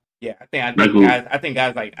now. Yeah, I Like think who?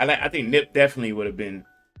 guys like I think Nip definitely would have been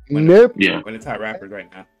Nip, Yeah. one of the top rappers right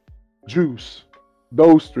now. Juice,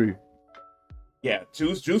 those three. Yeah,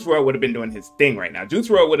 Juice WRLD would have been doing his thing right now. Juice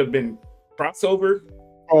WRLD would have been crossover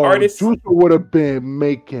Oh, artist. Juice would have been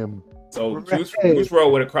making. So Juice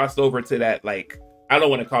WRLD would have crossed over to that, like, I don't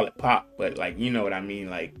want to call it pop, but like, you know what I mean,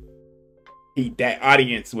 like that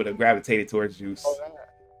audience would have gravitated towards Juice. Oh,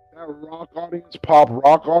 that rock audience, pop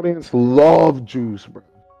rock audience, love Juice, bro.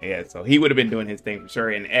 Yeah, so he would have been doing his thing for sure.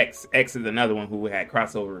 And X is another one who had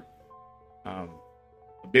crossover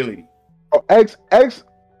ability. Oh, X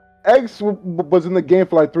was in the game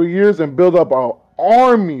for like 3 years and built up an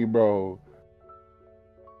army, bro.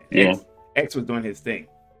 Yeah. X was doing his thing,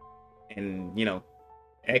 and you know,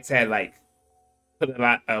 X had like put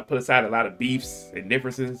aside a lot of beefs and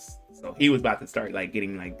differences. So he was about to start like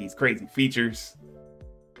getting like these crazy features.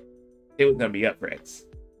 It was gonna be up for X.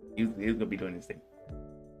 He was gonna be doing his thing.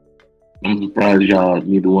 I'm surprised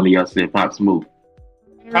neither one of y'all said Pop Smoke.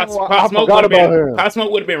 Pop Smoke would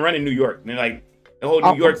have been running New York. And like the whole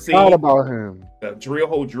New York scene. I forgot about him. The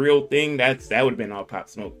whole drill thing. That would have been all Pop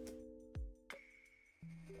Smoke.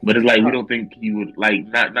 But it's like we don't think he would like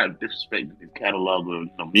not disrespecting his catalog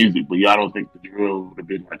of music, but y'all don't think the drill would have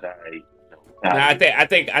been like I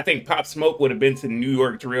think Pop Smoke would have been to New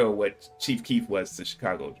York drill what Chief Keef was to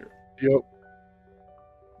Chicago drill. Yep.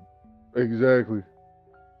 Exactly.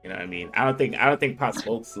 You know what I mean? I don't think Pop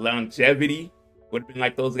Smoke's longevity would have been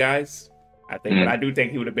like those guys. But I do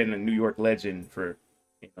think he would have been a New York legend for,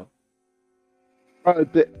 you know.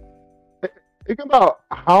 Think about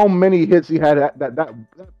how many hits he had that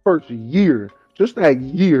first year. Just that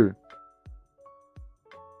year.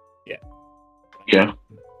 Yeah. Yeah.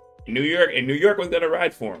 New York was gonna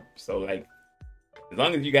ride for him. So like, as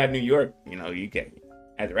long as you got New York, you know, you can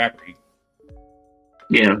as a rapper.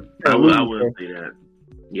 Yeah, I will say that.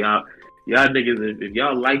 Y'all niggas, if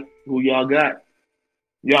y'all like who y'all got,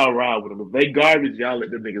 y'all ride with them. If they garbage, y'all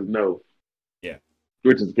let them niggas know. Yeah.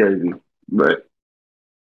 Which is crazy. But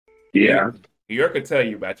yeah. New York will tell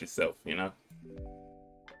you about yourself, you know.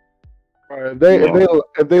 If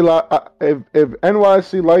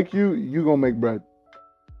NYC like you, you gonna make bread.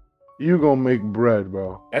 You gonna make bread,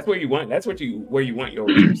 bro. That's where you want. That's where you want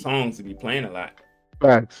your songs to be playing a lot.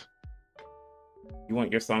 Facts. You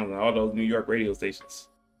want your songs on all those New York radio stations.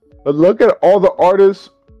 But look at all the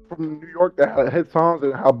artists from New York that had hit songs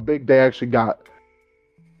and how big they actually got.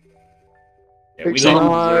 Yeah,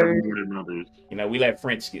 we let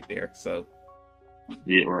French get there, so.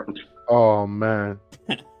 Yeah, right. Oh man.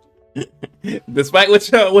 Despite what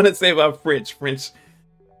y'all want to say about French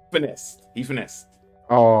finessed. He finessed.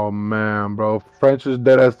 Oh man, bro. French is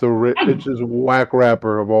dead as the richest whack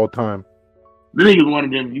rapper of all time. The nigga's one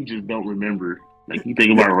of them you just don't remember. Like you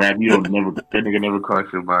think about rap, that nigga never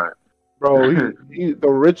crossed your mind. Bro, he's the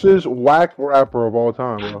richest whack rapper of all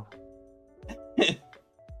time, bro.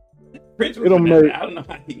 I don't know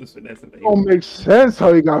how he was finessing. It don't make sense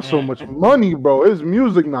how he got so much money, bro. His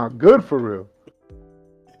music not good for real.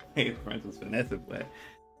 Hey, French was finessing, but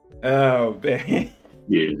oh man.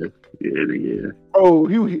 Yeah. Bro,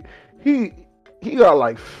 he got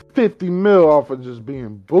like 50 mil off of just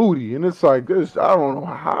being booty, and it's like this. I don't know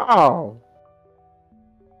how.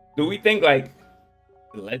 Do we think like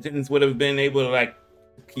legends would have been able to like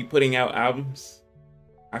keep putting out albums?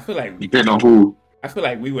 I feel like depending on who. I feel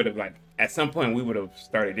like we would have like at some point we would have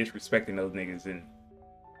started disrespecting those niggas and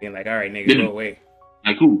being like, all right, niggas, go away.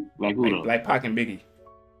 Like who? Like who? Like Pac and Biggie.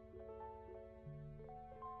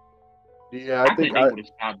 Yeah, I think they would have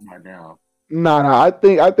stopped by now. Nah. I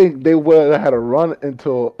think they would have had a run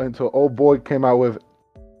until Old Boy came out with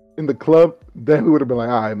In the Club. Then we would have been like,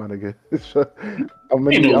 all right, my nigga.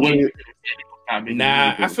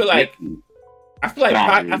 I feel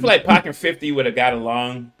like Pac and 50 would have got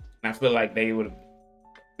along. And I feel like they would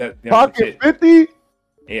have. Pac and 50?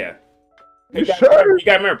 Yeah. You sure? You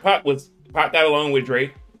gotta remember, Pac got along with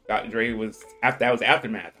Drake. Dre was after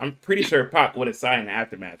Aftermath. I'm pretty sure Pac would have signed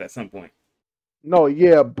Aftermath at some point. No,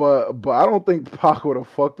 yeah, but I don't think Pac would have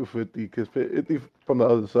fucked with 50 because 50 from the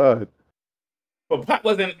other side. But Pac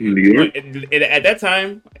wasn't New York. at that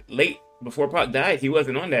time. Late before Pac died, he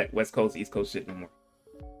wasn't on that West Coast East Coast shit no more.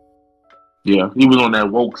 Yeah, he was on that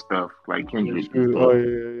woke stuff like Kendrick and True. Oh stuff.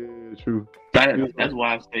 yeah, true. That's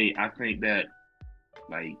why I say I think that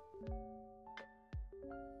like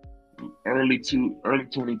early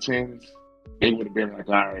 2010s, they would have been like,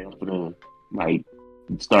 all right, I'm gonna like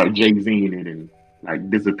start Jay Zing it and like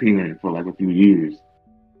disappearing for like a few years.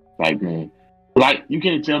 Like man, like you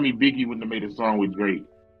can't tell me Biggie wouldn't have made a song with Drake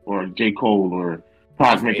or J Cole or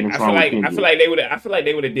Pac making a song with I feel Kendrick. like they would have. I feel like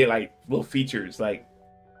they would have did like little features, like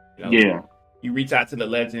you know, Yeah, you reach out to the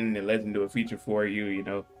legend, the legend do a feature for you. You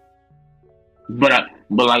know, but like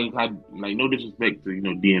no disrespect to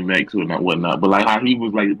DMX or not whatnot, but like how he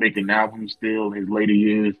was like making albums still in his later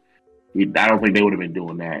years. I don't think they would have been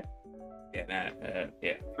doing that.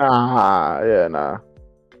 yeah. Nah.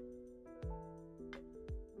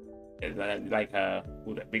 It's,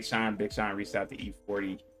 who that Big Sean reached out to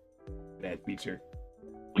E40 for that feature.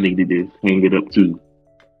 I think they did hang it up too.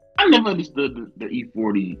 I never understood the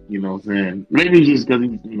E40. You know what I'm saying? Maybe it's just because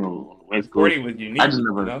he's on the West Coast. E40 was unique. I just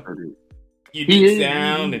never understood it. Unique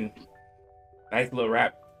sound and nice little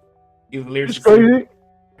rap. He was a lyricist. It's crazy.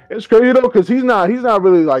 It's crazy though because he's not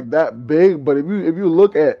really like that big. But if you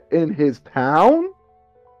look at in his town,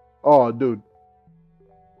 oh dude.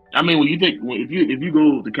 I mean, if you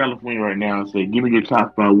go to California right now and say, "Give me your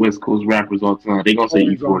top 5 West Coast rappers all time," they gonna say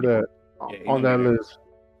He's on E40. that on that list.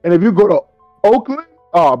 And if you go to Oakland,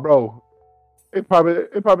 oh bro, it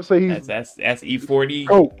probably say he's that's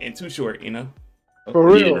E40 and Too Short, you know. For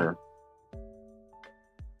real. Yeah.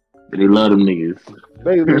 They love them niggas.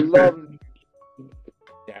 They love him.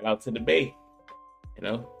 Shout out to the Bay, you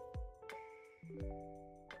know.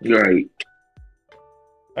 Right.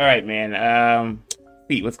 All right, man.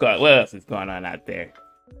 Pete, what else is going on out there?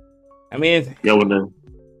 I mean, to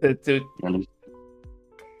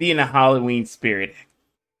be in the Halloween spirit,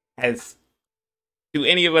 do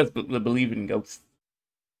any of us believe in ghosts?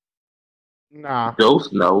 Nah.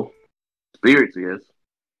 Ghosts, no. Spirits, yes.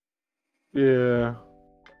 Yeah.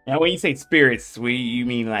 Now, when you say spirits, you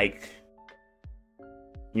mean like,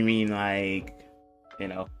 you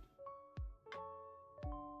know,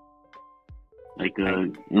 like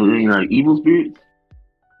evil spirits.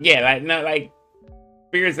 Yeah, like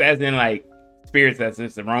spirits as in like spirits that's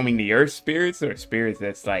just roaming the earth, spirits, or spirits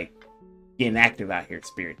that's like getting active out here,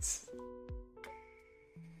 spirits.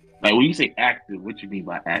 Like when you say active, what you mean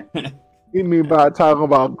by active? You mean by talking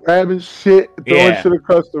about grabbing shit, throwing shit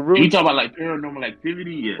across the room? You talk about like paranormal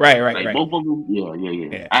activity, yeah. Right. Both of them,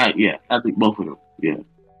 yeah. I think both of them, yeah.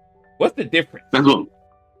 What's the difference? That's what.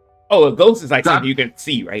 Oh, a ghost is like something you can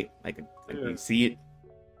see, right? Like you see it.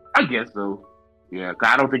 I guess so. Yeah, cause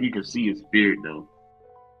I don't think you can see a spirit though.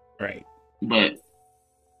 Right. But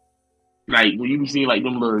like when you see like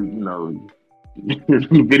them little,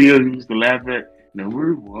 videos you used to laugh at.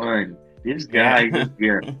 Number 1, this guy, that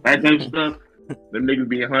type of stuff. Them niggas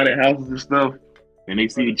be in haunted houses and stuff, and they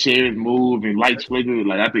see the chairs move and lights flicker.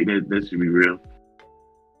 Like I think that should be real.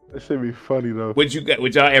 That should be funny though. Would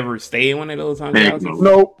y'all ever stay in one of those haunted houses?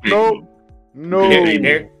 No.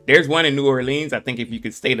 There's one in New Orleans. I think if you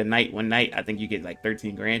could stay one night, I think you get like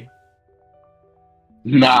 $13,000.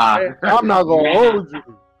 Nah, I'm not gonna hold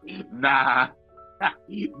you. Nah.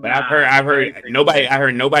 But I've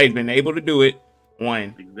heard nobody's been able to do it.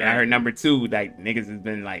 One, exactly. And I heard number 2, like niggas has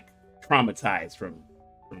been like traumatized from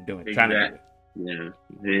doing it, trying to do it.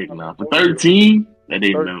 Yeah, heck no. For 13, that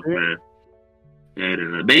ain't enough,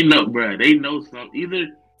 bro. They know, bro. They know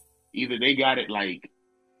something. Either they got it like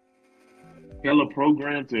hella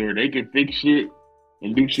programmed, or they can fix shit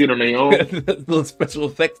and do shit on their own. Little special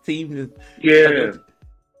effects team. Yeah,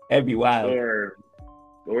 that'd be wild. Or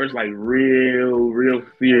it's like real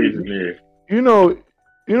serious in there.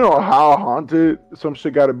 You know how haunted some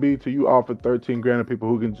shit got to be to you offer $13,000 to people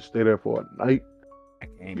who can just stay there for a night. I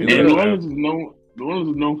can't do it. New Orleans is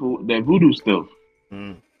known for that voodoo stuff.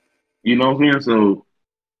 You know what I'm saying? So,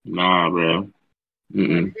 nah, bro.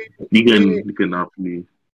 You couldn't offer me.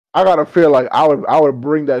 I gotta feel like I would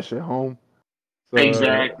bring that shit home. So,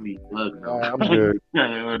 exactly. Look, I'm good.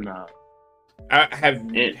 No.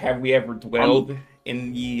 Have we ever dwelled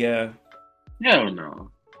in the? Hell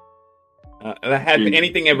no. Has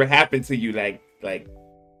anything ever happened to you like I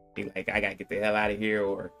gotta get the hell out of here,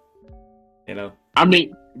 or I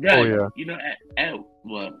mean, well,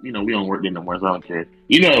 we don't work there no more, so I don't care.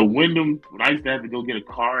 At Wyndham, when I used to have to go get a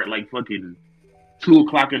car at like fucking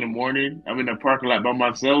 2:00 in the morning, I'm in the parking lot by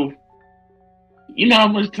myself. You know how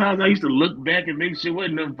much times I used to look back and make sure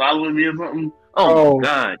wasn't them following me or something? Oh my Oh,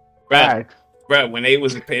 god. Bruh, facts. when it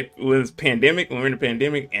was pandemic, when we were in the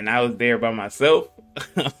pandemic, and I was there by myself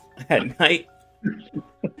at night,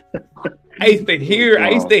 I used to hear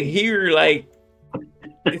like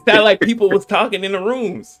it sounded like people was talking in the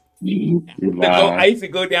rooms. I used to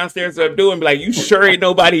go downstairs to Abdul and be like, "You sure ain't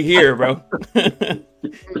nobody here, bro?"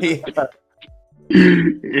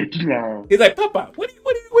 He's like, "Papa, what are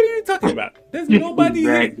you talking about? There's nobody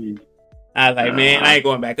here." I was like, "Man, I ain't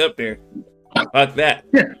going back up there. Fuck that."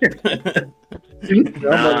 I'm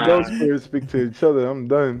like, those spirits speak to each other. I'm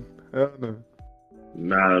done. Hell no.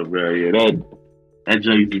 Nah, bro. Yeah, that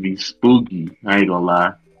joint used to be spooky. I ain't gonna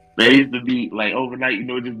lie. They used to be like overnight. You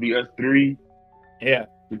know, just be us three. Yeah.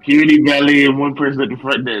 Security valet and one person at the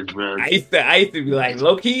front desk, bro. I used to be like,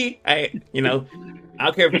 low key, I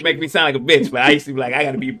don't care if it makes me sound like a bitch, but I used to be like, I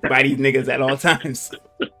gotta be by these niggas at all times.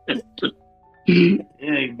 Heck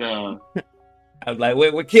no. I was like,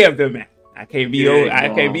 where Kev them at? I can't be I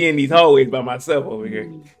can't be in these hallways by myself over here.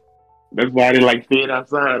 That's why they like staying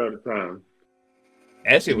outside all the time.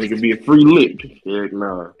 That shit was could be a free lick. Heck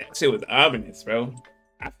no. That shit was ominous, bro.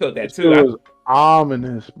 I felt that too. It was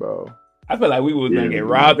ominous, bro. I felt like we was gonna get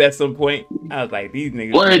robbed at some point. I was like, these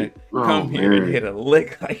niggas gonna come here and hit a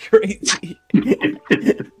lick like crazy. Heck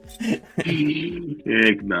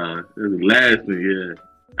nah. It was the last thing, yeah.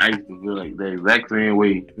 I used to feel like the exact same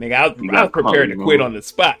way. Nigga, I was prepared to quit on the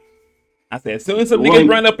spot. I said, as soon as some niggas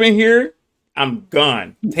run up in here, I'm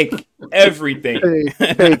gone. Take everything.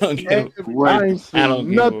 I don't give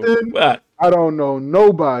nothing. I don't know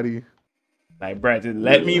nobody. Like, bro, just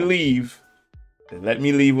let me leave. Just let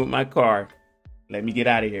me leave with my car. Let me get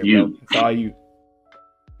out of here, bro. It's all you.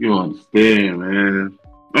 You understand, man.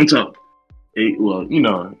 I'm talking. Well, you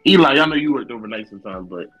know, Eli, I know you worked overnight sometimes,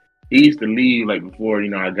 but he used to leave like before,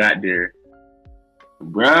 I got there.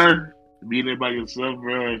 Bruh, being there by yourself,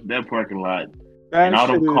 bruh, that parking lot. And all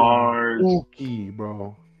them cars. Spooky,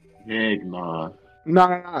 bro. Heck nah.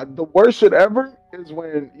 Nah. The worst shit ever is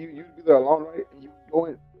when you be there alone, right? And you go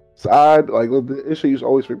inside. Like, the issue used to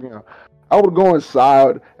always freak me out. I would go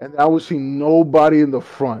inside and I would see nobody in the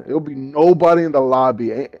front. It would be nobody in the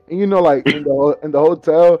lobby. And like in the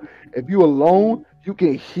hotel, if you alone, you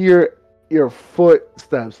can hear your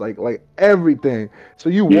footsteps, like everything. So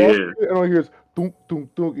you walk and all you hear is thunk,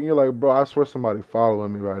 thunk, thunk, and you're like, bro, I swear somebody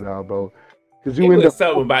following me right now, bro. Because you end up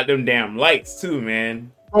something about them damn lights too,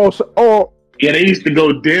 man. Yeah, they used to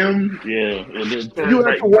go dim. Yeah, and then you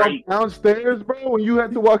had to walk downstairs, bro. When you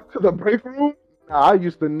had to walk to the break room. I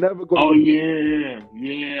used to never go. Oh yeah.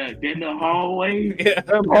 In the hallway. Yeah,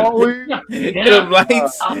 them hallways. Them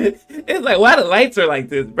lights. It's like, why the lights are like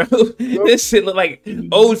this, bro? This shit look like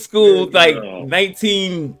old school, like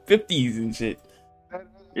 1950s and shit.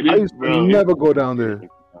 I used to never go down there.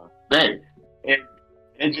 And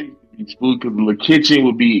just be spooky because the kitchen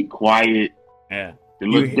would be quiet. Yeah. The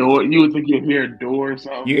little door, you would think you'd hear a door or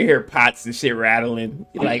something. You hear pots and shit rattling.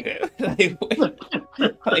 Like what?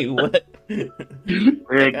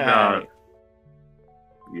 Heck nah.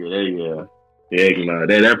 Yeah. Heck nah.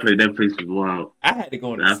 That place was wild. I had to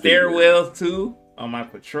go in the stairwells too on my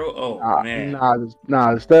patrol. Oh man.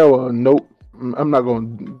 Nah, the stairwell. Nope. I'm not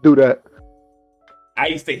gonna do that. I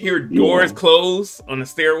used to hear doors close on the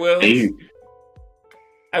stairwells. Hey.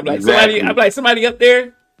 I'm like, somebody up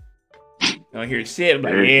there. I don't hear shit. I'm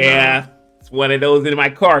like, it's one of those in my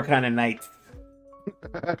car kind of nights.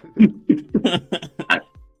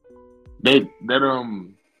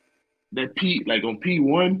 that P, like on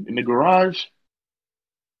P1 in the garage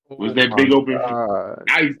was that big open.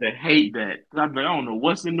 I used to hate that. I'm like, I don't know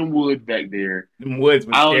what's in the woods back there. Them woods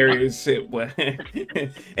was scary as shit, boy.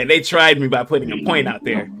 And they tried me by putting a point out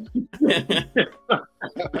there.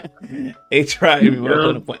 They tried me by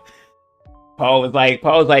putting a point. Paul was like,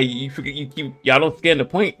 y'all don't scan the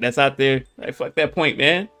point that's out there. Like, fuck that point,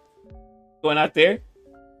 man. Going out there,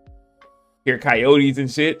 hear coyotes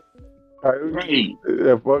and shit. Right.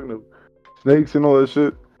 Yeah, fucking them. Snakes and all that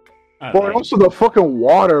shit. Boy, also the fucking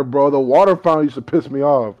water, bro. The water fountain used to piss me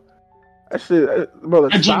off. That shit, bro.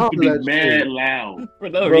 The sound of that mad loud for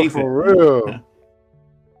no reason. For real.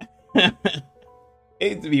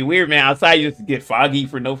 It used to be weird, man. Outside, you just get foggy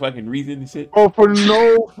for no fucking reason and shit. Oh, for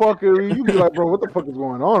no fucking reason. You be like, bro, what the fuck is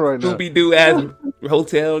going on right now? Scooby-Doo ass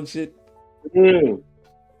hotel and shit. Yeah.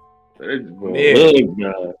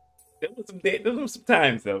 God. There was some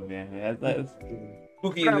times though, man. That's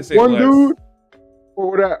spooky as shit. One dude,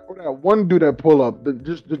 or that one dude that pull up,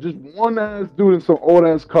 just one ass dude in some old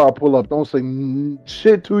ass car pull up. Don't say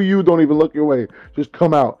shit to you. Don't even look your way. Just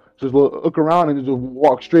come out. Just look around and just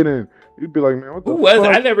walk straight in. You'd be like, man, what the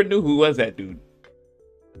fuck? I never knew who was that dude.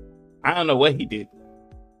 I don't know what he did.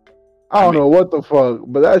 I don't know what the fuck,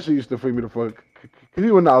 but that shit used to freak me the fuck. Cause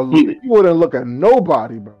he wouldn't look at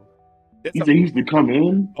nobody, bro. He said he used to come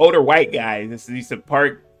in. Older white guys just used to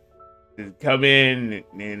park, just come in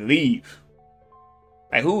and leave.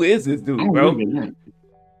 Like, who is this dude, bro?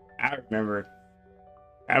 I remember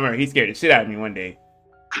he scared the shit out of me one day.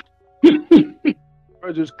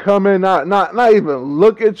 Bro, just come in, not even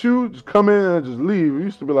look at you, just come in and just leave. It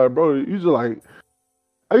used to be like, bro, you just like.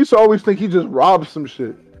 I used to always think he just robbed some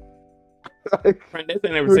shit. Like, friend, I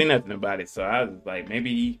never seen nothing about it, so I was like,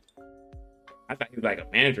 maybe I thought he was like a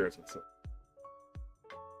manager or something.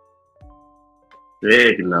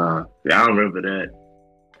 Heck nah. Yeah, I don't remember that.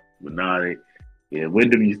 But nah,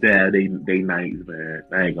 Wyndham used to have they nights, man.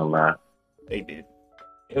 I ain't gonna lie. They did.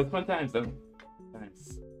 It was fun times though.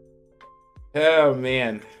 Nice. Oh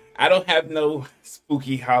man, I don't have no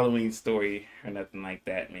spooky Halloween story or nothing like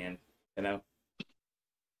that, man. You know,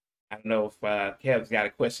 I don't know if Kev's got a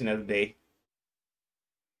question of the day.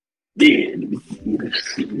 Yeah.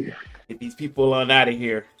 Get these people on out of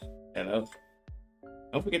here. You know,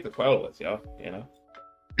 don't forget to follow us, y'all. You know,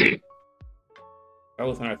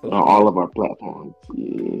 follow us on all of our platforms.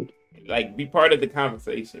 Yeah. Like, be part of the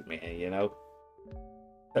conversation, man. You know,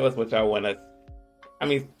 tell us what y'all want us. I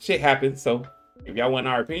mean, shit happens, so if y'all want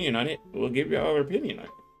our opinion on it, we'll give y'all our opinion on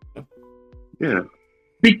it. You know? Yeah.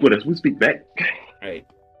 Speak with us. We speak back. Right.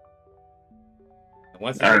 And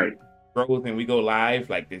once it grows and we go live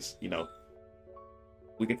like this, you know,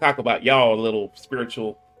 we can talk about y'all little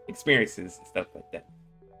spiritual experiences and stuff like that.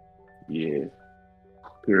 Yeah.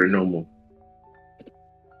 Paranormal.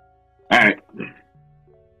 All right.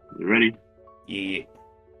 You ready? Yeah.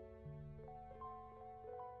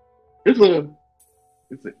 It's a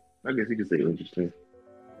I guess you could say interesting.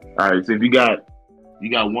 All right, so if you got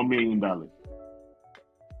 $1 million and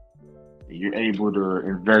you're able to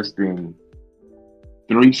invest in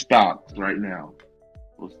 3 stocks right now,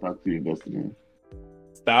 what stocks are you investing in?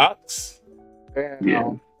 Stocks? Damn,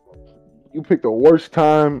 yeah. You picked the worst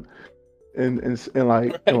time in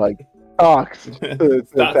like stocks.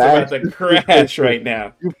 Stocks about to crash right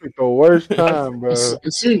now. You picked the worst time, bro.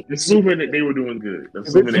 Assuming that they were doing good.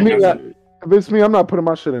 If it's me, I'm not putting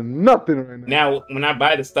my shit in nothing right now. Now, when I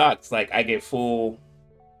buy the stocks, like, I get full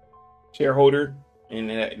shareholder in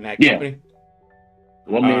that company.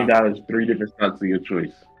 $1 million, 3 different stocks of your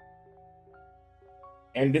choice.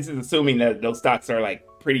 And this is assuming that those stocks are like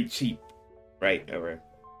pretty cheap, right? Or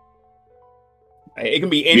it can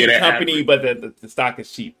be any company, but the stock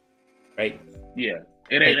is cheap, right? Yeah,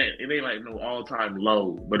 it ain't like no all-time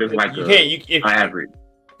low, but it's like if average.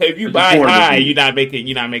 If you buy high, you're not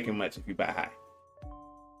making much if you buy high.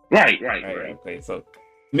 Right. Okay, so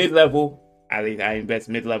mid-level, I invest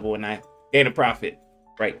mid-level and I gain a profit,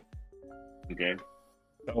 right? Okay.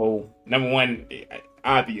 So number one,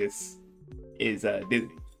 obvious, is Disney.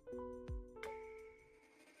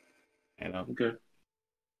 You know, okay.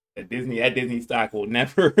 That Disney stock will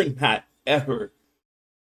never, not ever,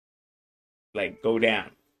 like, go down.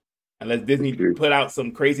 Unless Disney put out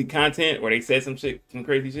some crazy content or they said some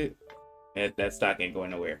crazy shit, that stock ain't going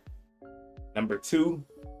nowhere. Number 2,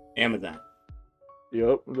 Amazon.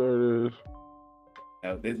 Yep, there it is.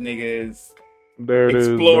 Now, this nigga is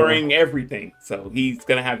exploring everything. So he's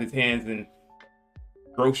going to have his hands in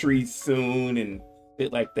groceries soon and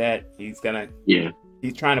shit like that. He's trying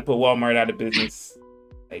to put Walmart out of business,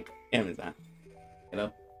 like Amazon. You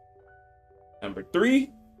know? Number 3,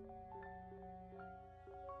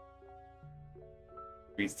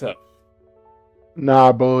 he's tough.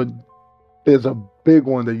 Nah, bro. There's a big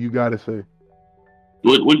one that you gotta say.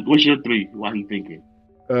 What's your 3? Why are you thinking?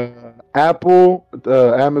 Apple,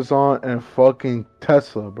 Amazon, and fucking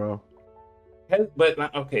Tesla, bro.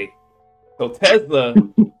 But okay, so Tesla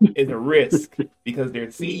is a risk because their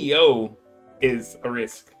CEO is a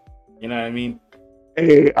risk. You know what I mean?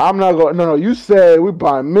 Hey, I'm not going. No. You said we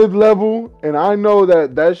buy mid-level, and I know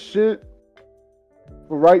that shit.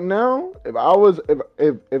 Right now, if I was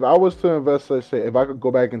to invest, let's say, if I could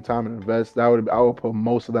go back in time and invest, I would put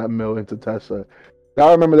most of that mil into Tesla.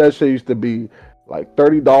 I remember that shit used to be like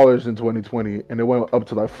 $30 in 2020, and it went up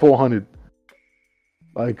to like $400,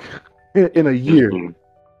 like in a year.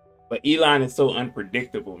 But Elon is so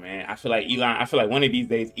unpredictable, man. I feel like one of these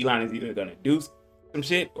days Elon is either gonna do some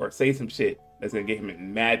shit or say some shit that's gonna get him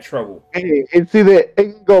in mad trouble. Hey, it's either it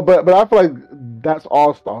can go, but I feel like that's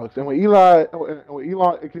all stocks. And with Elon,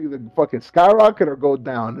 it can either fucking skyrocket or go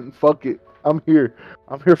down. And fuck it, I'm here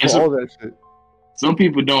for all that shit. Some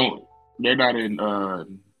people they're not in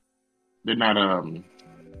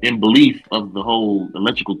belief of the whole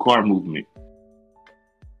electrical car movement.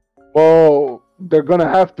 Well, they're gonna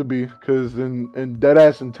have to be because in dead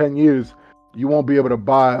ass in 10 years, you won't be able to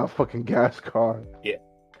buy a fucking gas car. Yeah,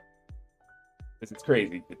 this is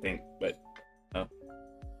crazy to think, but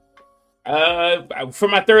for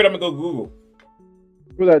my third, I'm gonna go Google.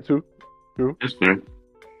 For that too. True. That's fair.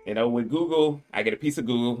 You know, with Google, I get a piece of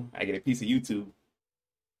Google, I get a piece of YouTube.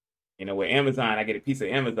 You know, with Amazon, I get a piece of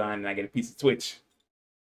Amazon, and I get a piece of Twitch.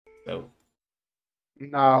 So,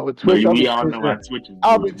 Nah, with But Twitch, we all know how Twitch is.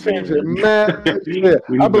 I'll be changing, man. Yeah.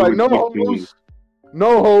 We I'll be know like, no what Twitch hoes,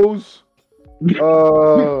 no hoes.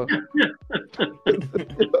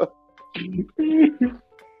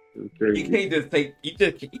 you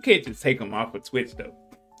can't just take them off of Twitch though.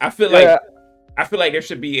 I feel like there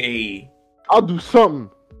should be I'll do something.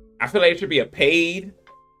 I feel like there should be a paid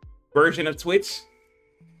version of Twitch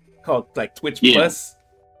called like Twitch Yeah. Plus,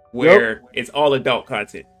 where it's all adult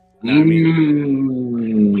content. You know what I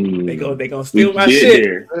mean? They gonna steal my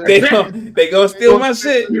shit. They gonna steal my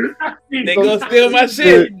shit. They gonna steal my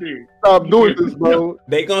shit. Stop doing this, bro.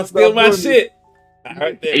 They gonna steal my shit.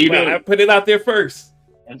 I put it out there first.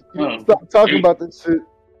 That's tough. Stop talking about this shit.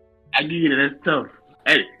 I give you that. That's tough.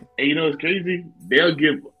 Hey, you know what's crazy? They'll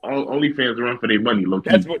give OnlyFans a run for their money, low key.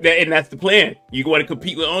 That's the plan. You want to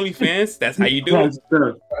compete with OnlyFans? That's how you do it.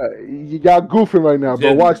 You got goofing right now,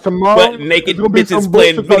 bro. Watch tomorrow. But naked bitches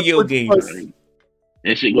playing video games.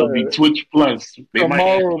 That shit gonna be Twitch Plus. They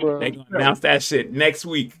Tomorrow, bro. They gonna announce that shit next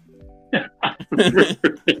week. Like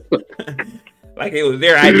it was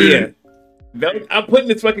their idea. I'm putting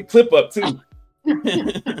this fucking clip up too.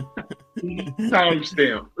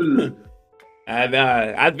 Timestamp. And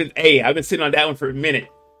I've been sitting on that one for a minute.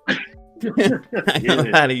 I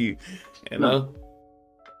know how to you know.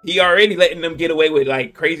 He already letting them get away with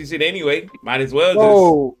like crazy shit anyway. Might as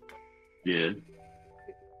well Yeah.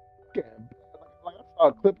 Like I saw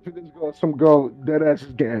a clip for this girl, some girl dead ass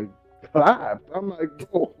is getting clapped. I'm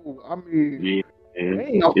like, bro, I mean,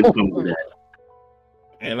 It's coming to that.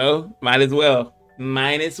 You know, might as well.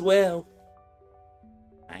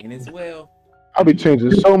 I'll be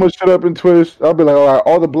changing so much shit up in Twitch. I'll be like, all right,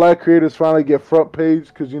 all the black creators finally get front page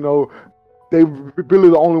because, you know, they really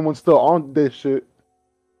the only ones still on this shit.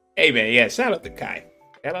 Hey, man, yeah, shout out to Kai.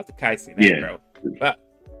 Shout out to Kai, bro. But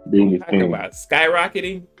talking about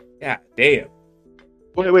skyrocketing, yeah, damn.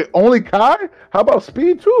 Wait, only Kai? How about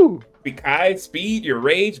Speed too? Be Kai, Speed, Your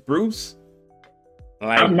Rage, Bruce.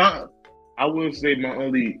 Like, I would say my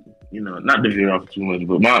only, not to veer off too much,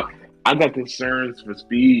 but I got concerns for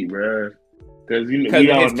Speed, bro. Because we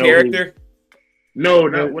all his know character.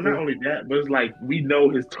 Not only that, but it's like we know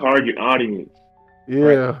his target audience. Yeah.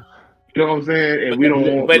 Right? You know what I'm saying? And we don't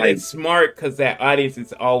want, but it's smart because that audience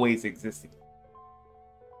is always existing.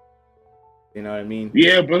 You know what I mean?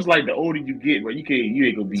 Yeah, but it's like the older you get, bro, you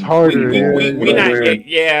ain't gonna be. It's harder. We not.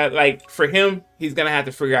 Yeah, like for him, he's gonna have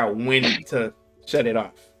to figure out when to shut it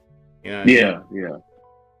off. You know what I mean? Yeah.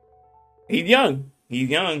 He's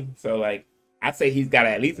young. So like, I say he's got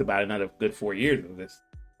at least about another good 4 years of this.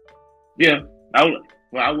 Yeah, I would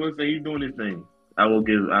say he's doing his thing. I'll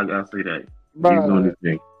say that. He's doing his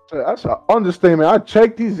thing. That's an understatement. I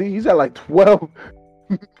checked he's at like 12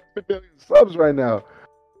 million subs right now.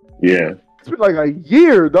 Yeah. It's been like a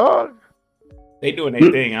year, dog. They doing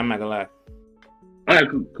their thing. I'm not gonna lie. All right,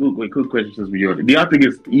 cool question since we're on it. Do y'all think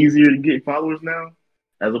it's easier to get followers now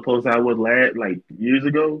as opposed to how it was like years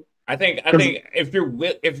ago? I think if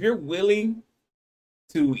you're willing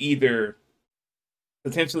to either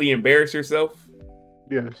potentially embarrass yourself,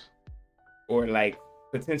 yes, or like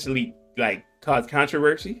potentially like cause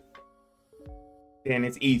controversy, then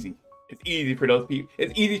it's easy. It's easy for those people.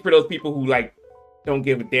 It's easy for those people who like don't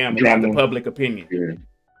give a damn about the public opinion. Yeah.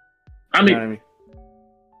 I mean,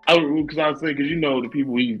 because I was saying, because the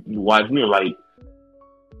people we watch, like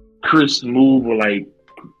Chris Move or like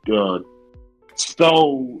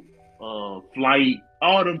Stowe, Flight,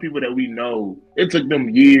 all them people that we know, it took them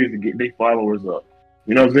years to get their followers up.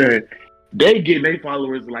 You know what I'm saying? They get their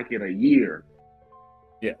followers like in a year.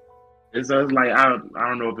 Yeah. And so it's like I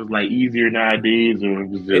don't know if it's like easier nowadays or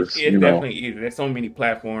if it's just it's definitely easier. There's so many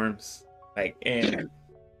platforms, like, and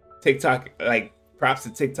TikTok, like, props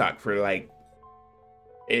to TikTok for like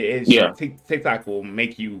TikTok will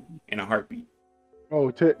make you in a heartbeat. Oh,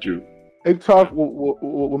 true. TikTok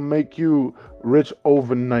will make you rich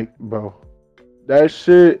overnight, bro. That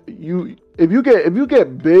shit, if you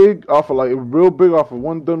get big off of like real big off of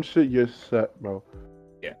one dumb shit, you're set, bro.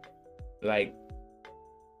 Yeah, like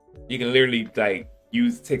you can literally like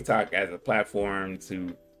use TikTok as a platform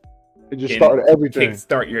to just start everything.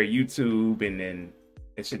 Start your YouTube, and then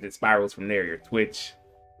it shit that spirals from there. Your Twitch,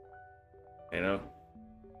 you know.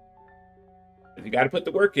 You got to put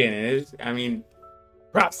the work in. I mean,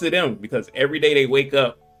 props to them because every day they wake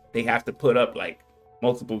up, they have to put up like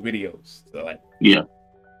multiple videos. So like, Yeah,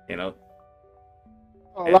 you know,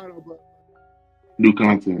 A and- lot of, but new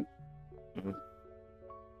content.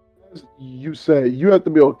 as you said, you have to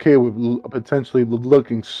be okay with potentially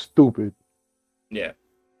looking stupid. yeah,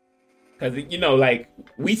 because you know, like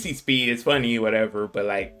we see Speed, it's funny, whatever, but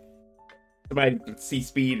like somebody could see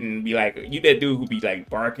Speed and be like, "You that dude who be like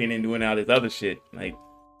barking and doing all this other shit," like,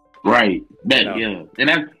 Right. That No. yeah. And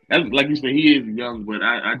that's like you said, he is young, but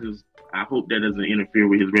I hope that doesn't interfere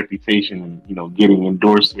with his reputation and, you know, getting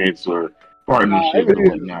endorsements or partnerships or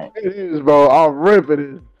whatnot. It is, bro. I'll rip it.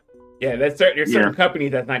 Is. yeah, there's certain Yeah.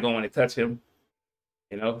 companies that's not going to want to touch him,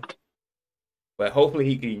 you know. But hopefully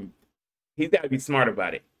he can. He's got to be smart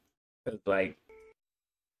about it, because like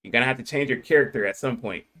you're gonna have to change your character at some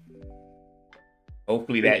point.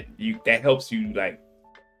 Hopefully that helps you like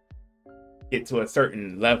get to a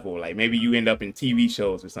certain level. Like maybe you end up in TV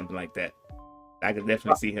shows or something like that. I could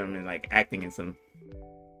definitely see him in like acting in some.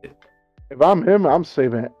 If I'm him, I'm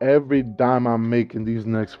saving every dime I'm making these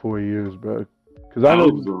next 4 years, bro. Because I I know,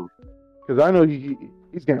 hope so.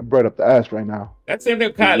 he's getting bread up the ass right now. That same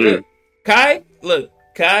thing, Kai. Look,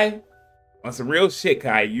 Kai, on some real shit,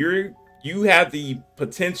 Kai. You have the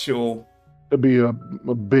potential To be a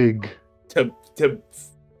big. to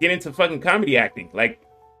get into fucking comedy acting. Like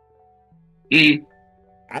Mm.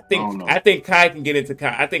 don't know. I think Kai can get into.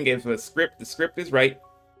 I think if the script is right,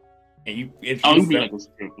 and you Oh, you introduce mean them, like a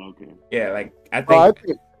script, okay. yeah, like I Oh, I think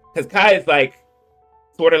think because Kai is like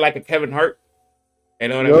sort of like a Kevin Hart. You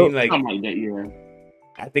know what I Yup. mean? Like Something like that,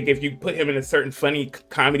 yeah. I think if you put him in a certain funny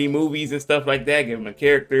comedy movies and stuff like that, give him a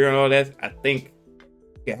character and all that, I think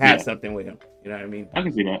you can have Yeah. something with him. You know what I mean? I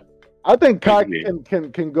can see that. I think Kai Yeah.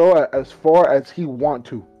 can go as far as he want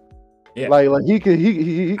to. Yeah. Like he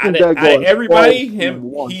can Out go of as everybody, far as him, he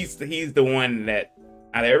wants. he's the one that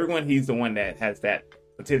out of everyone, he's the one that has that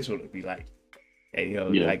potential to be like, hey,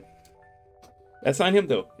 yo, Yeah. like that's on him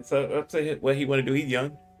though. It's up to him, what he want to do. He's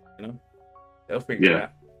young, you know. They'll figure it Yeah.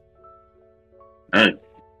 out. Hey,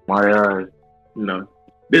 you know,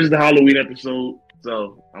 this is the Halloween episode,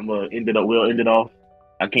 so I'm gonna end it up. We'll end it off.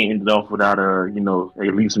 I can't end it off without you know,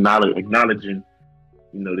 at least acknowledging,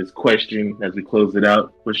 you know, this question as we close it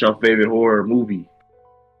out. What's your favorite horror movie?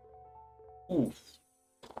 Oof.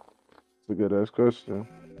 That's a good ass question.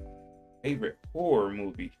 Favorite horror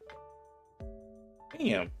movie?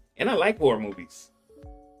 Damn, and I like horror movies.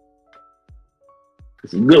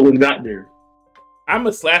 Some good ones out there. I'm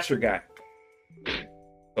a slasher guy,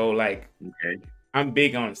 so like Okay. I'm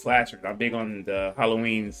big on slashers. I'm big on the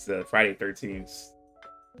Halloween's, Friday 13th.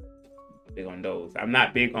 Big on those. I'm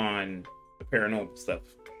not big on the paranormal stuff.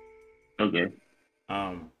 Okay.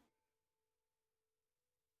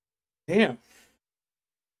 Damn.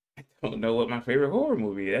 I don't know what my favorite horror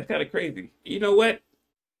movie is. That's kind of crazy. You know what?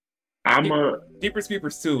 Jeepers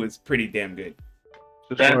Creepers 2 is pretty damn good.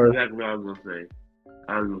 That's exactly what I was gonna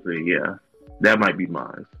say. Yeah, that might be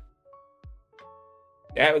mine.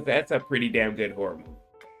 That's a pretty damn good horror movie,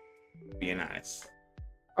 being honest.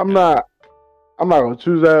 I'm not gonna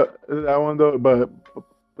choose that one though, but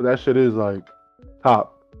that shit is like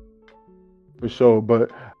top for sure.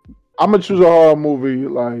 But I'm gonna choose a horror movie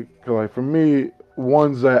like for me,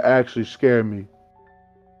 ones that actually scare me.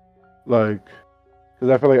 Like, because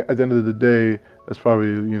I feel like at the end of the day, that's probably,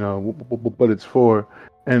 you know, what it's for.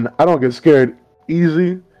 And I don't get scared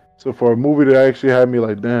easy. So for a movie that actually had me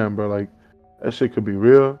like, damn, bro, like that shit could be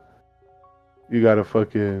real, you gotta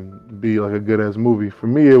fucking be like a good ass movie. For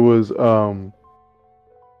me, it was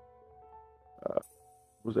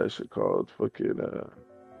what's that shit called? Fucking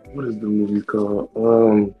What is the movie called?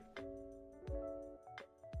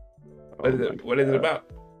 What is it about?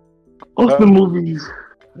 What's the movies?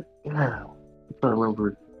 Yeah, I'm trying to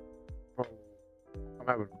remember. I'm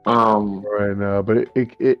having Um, right now, but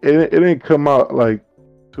it didn't come out like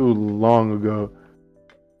too long ago.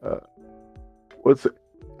 What's it?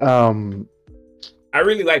 I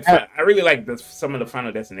really like some of the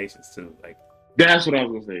Final Destinations too. Like that's what I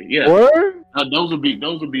was gonna say. Yeah, What? those would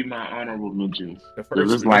be my honorable mentions. the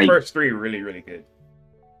 'Cause it's the first three are really, really good.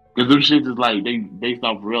 Because them shit is like they based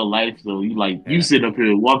off real life, so you like Yeah. you sit up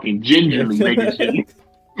here walking gingerly making shit.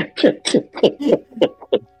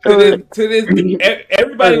 To this,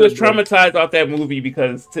 everybody was traumatized off that movie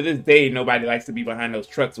because to this day nobody likes to be behind those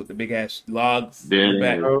trucks with the big ass logs. Yeah, on the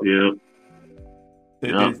back. yeah. To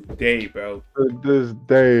Yeah. this day, bro. To this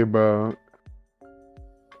day, bro.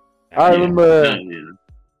 I mean, remember. Yeah.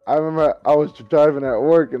 I remember I was driving at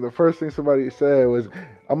work, and the first thing somebody said was,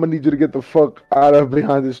 "I'm gonna need you to get the fuck out of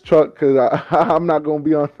behind this truck, cause I'm not gonna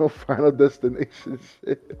be on no Final Destination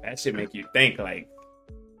shit." that shit make you think like,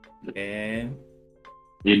 And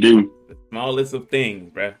You do. the smallest of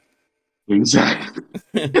things, bro. Exactly.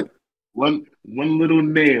 One little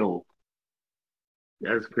nail.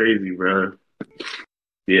 That's crazy, bro.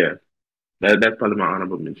 Yeah. That's probably my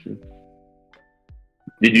honorable mention.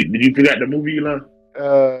 Did you forget the movie you love?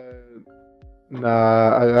 Uh,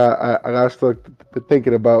 nah, I got stuck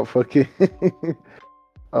thinking about fucking.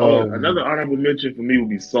 Oh, another um, honorable mention for me would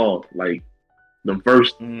be Saw. Like the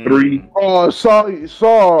first three. Mm. oh, Saw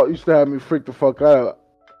used to have me freak the fuck out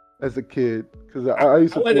as a kid because I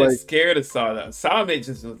used I to feel wasn't like scared of Saw though. Saw it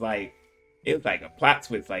just was like it was like a plot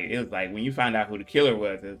twist. Like it was like when you found out who the killer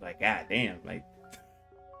was, it was like, God damn, like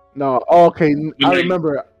no. Okay, I Like,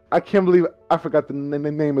 remember. I can't believe I forgot the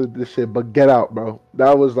name of this shit. But Get Out, bro.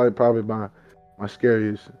 That was like probably my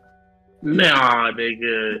scariest. nah,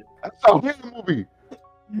 nigga. That's a horror movie.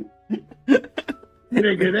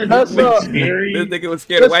 Nigga, that That's don't look this scary. nigga was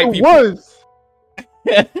scared of yes, white it people. was.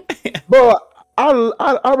 Bro,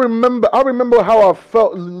 I remember how I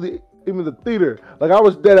felt in the theater. Like I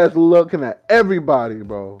was dead ass looking at everybody,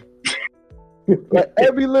 bro. Like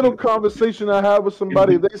every little conversation I had with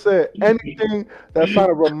somebody, they said anything that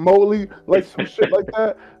sounded remotely like some shit like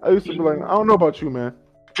that. I used to be like, I don't know about you, man.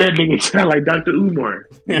 That nigga sound like Dr. Umar.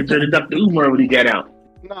 Nigga turned to Dr. Umar when he got out.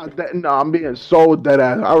 Nah, I'm being so dead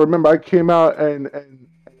ass. I remember I came out and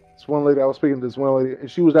this one lady, I was speaking to this one lady, and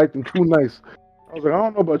she was acting too nice. I was like, I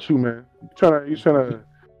don't know about you, man. You trying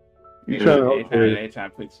Yeah. to, okay. They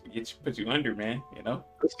trying to put you under, man. You know.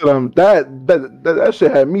 That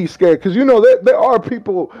shit had me scared because you know there are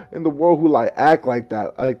people in the world who like act like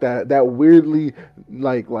that weirdly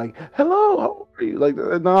like hello, how are you? Like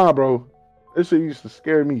nah, bro, that shit used to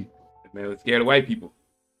scare me. Man was scared of white people.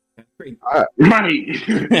 That's crazy. Right.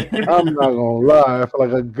 I'm not gonna lie, for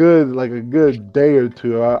like a good day or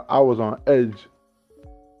two, I was on edge.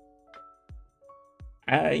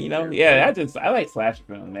 You know, yeah, I like slasher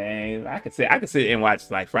films, man. I could sit and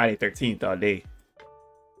watch like Friday 13th all day.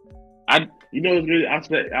 You know, it's really, I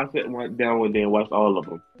sat down one day and watched all of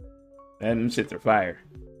them. And them shits are fire.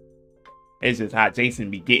 It's just how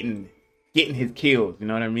Jason be getting his kills. You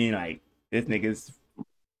know what I mean? Like this nigga's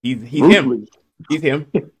he's him. Ruthless. He's him.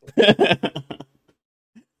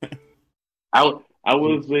 I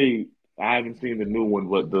will say I haven't seen the new one,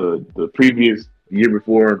 but the previous year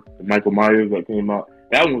before Michael Myers that came out,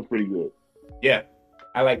 that one was pretty good. Yeah,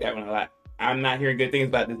 I like that one a lot. I'm not hearing good things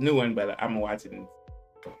about this new one, but I'm gonna watch it.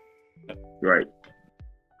 Right.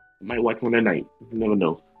 I might watch one tonight. You never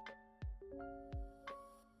know.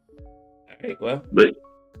 All right, well, But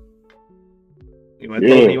you want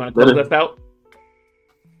to close us out?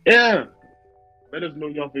 yeah, let us know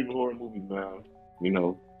your favorite horror movies, man. You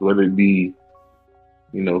know, whether it be,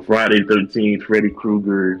 you know, Friday 13th, Freddy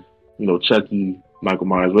Krueger, you know, Chucky, Michael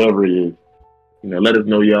Myers, whatever it is. You know, let us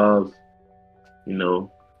know y'all's, you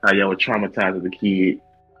know, how y'all were traumatized as a kid.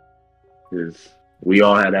 Because we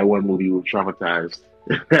all had that one movie we were traumatized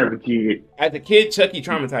as a kid. As a kid, Chucky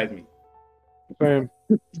traumatized me. Same.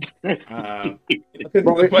 Because he's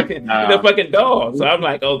a fucking dog. So I'm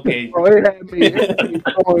like, okay. Bro, it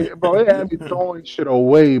had me throwing shit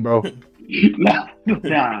away, bro. Nah,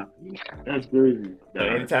 that's crazy. So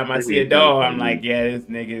anytime I see a dog, I'm like, yeah, this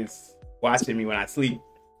nigga's watching me when I sleep.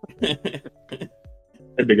 That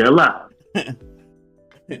nigga alive.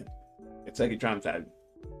 Chucky traumatized me.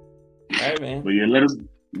 All right, man. But yeah, let us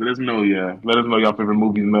know, yeah. Let us know y'all favorite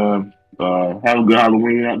movies, man. Have a good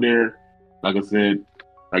Halloween out there. Like I said,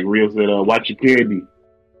 like Rio said, watch your candy.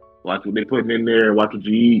 Watch what they putting in there, watch what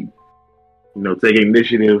you eat. You know, take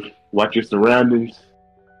initiative, watch your surroundings.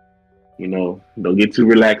 You know, don't get too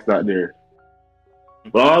relaxed out there.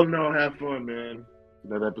 But all in all, have fun, man.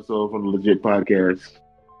 Another episode from the Legit Podcast.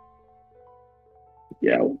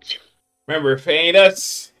 Yeah. Remember, if it ain't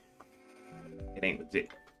us, it ain't legit.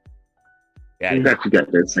 Yeah, You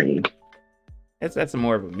got that saying. that's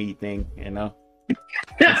more of a me thing, you know.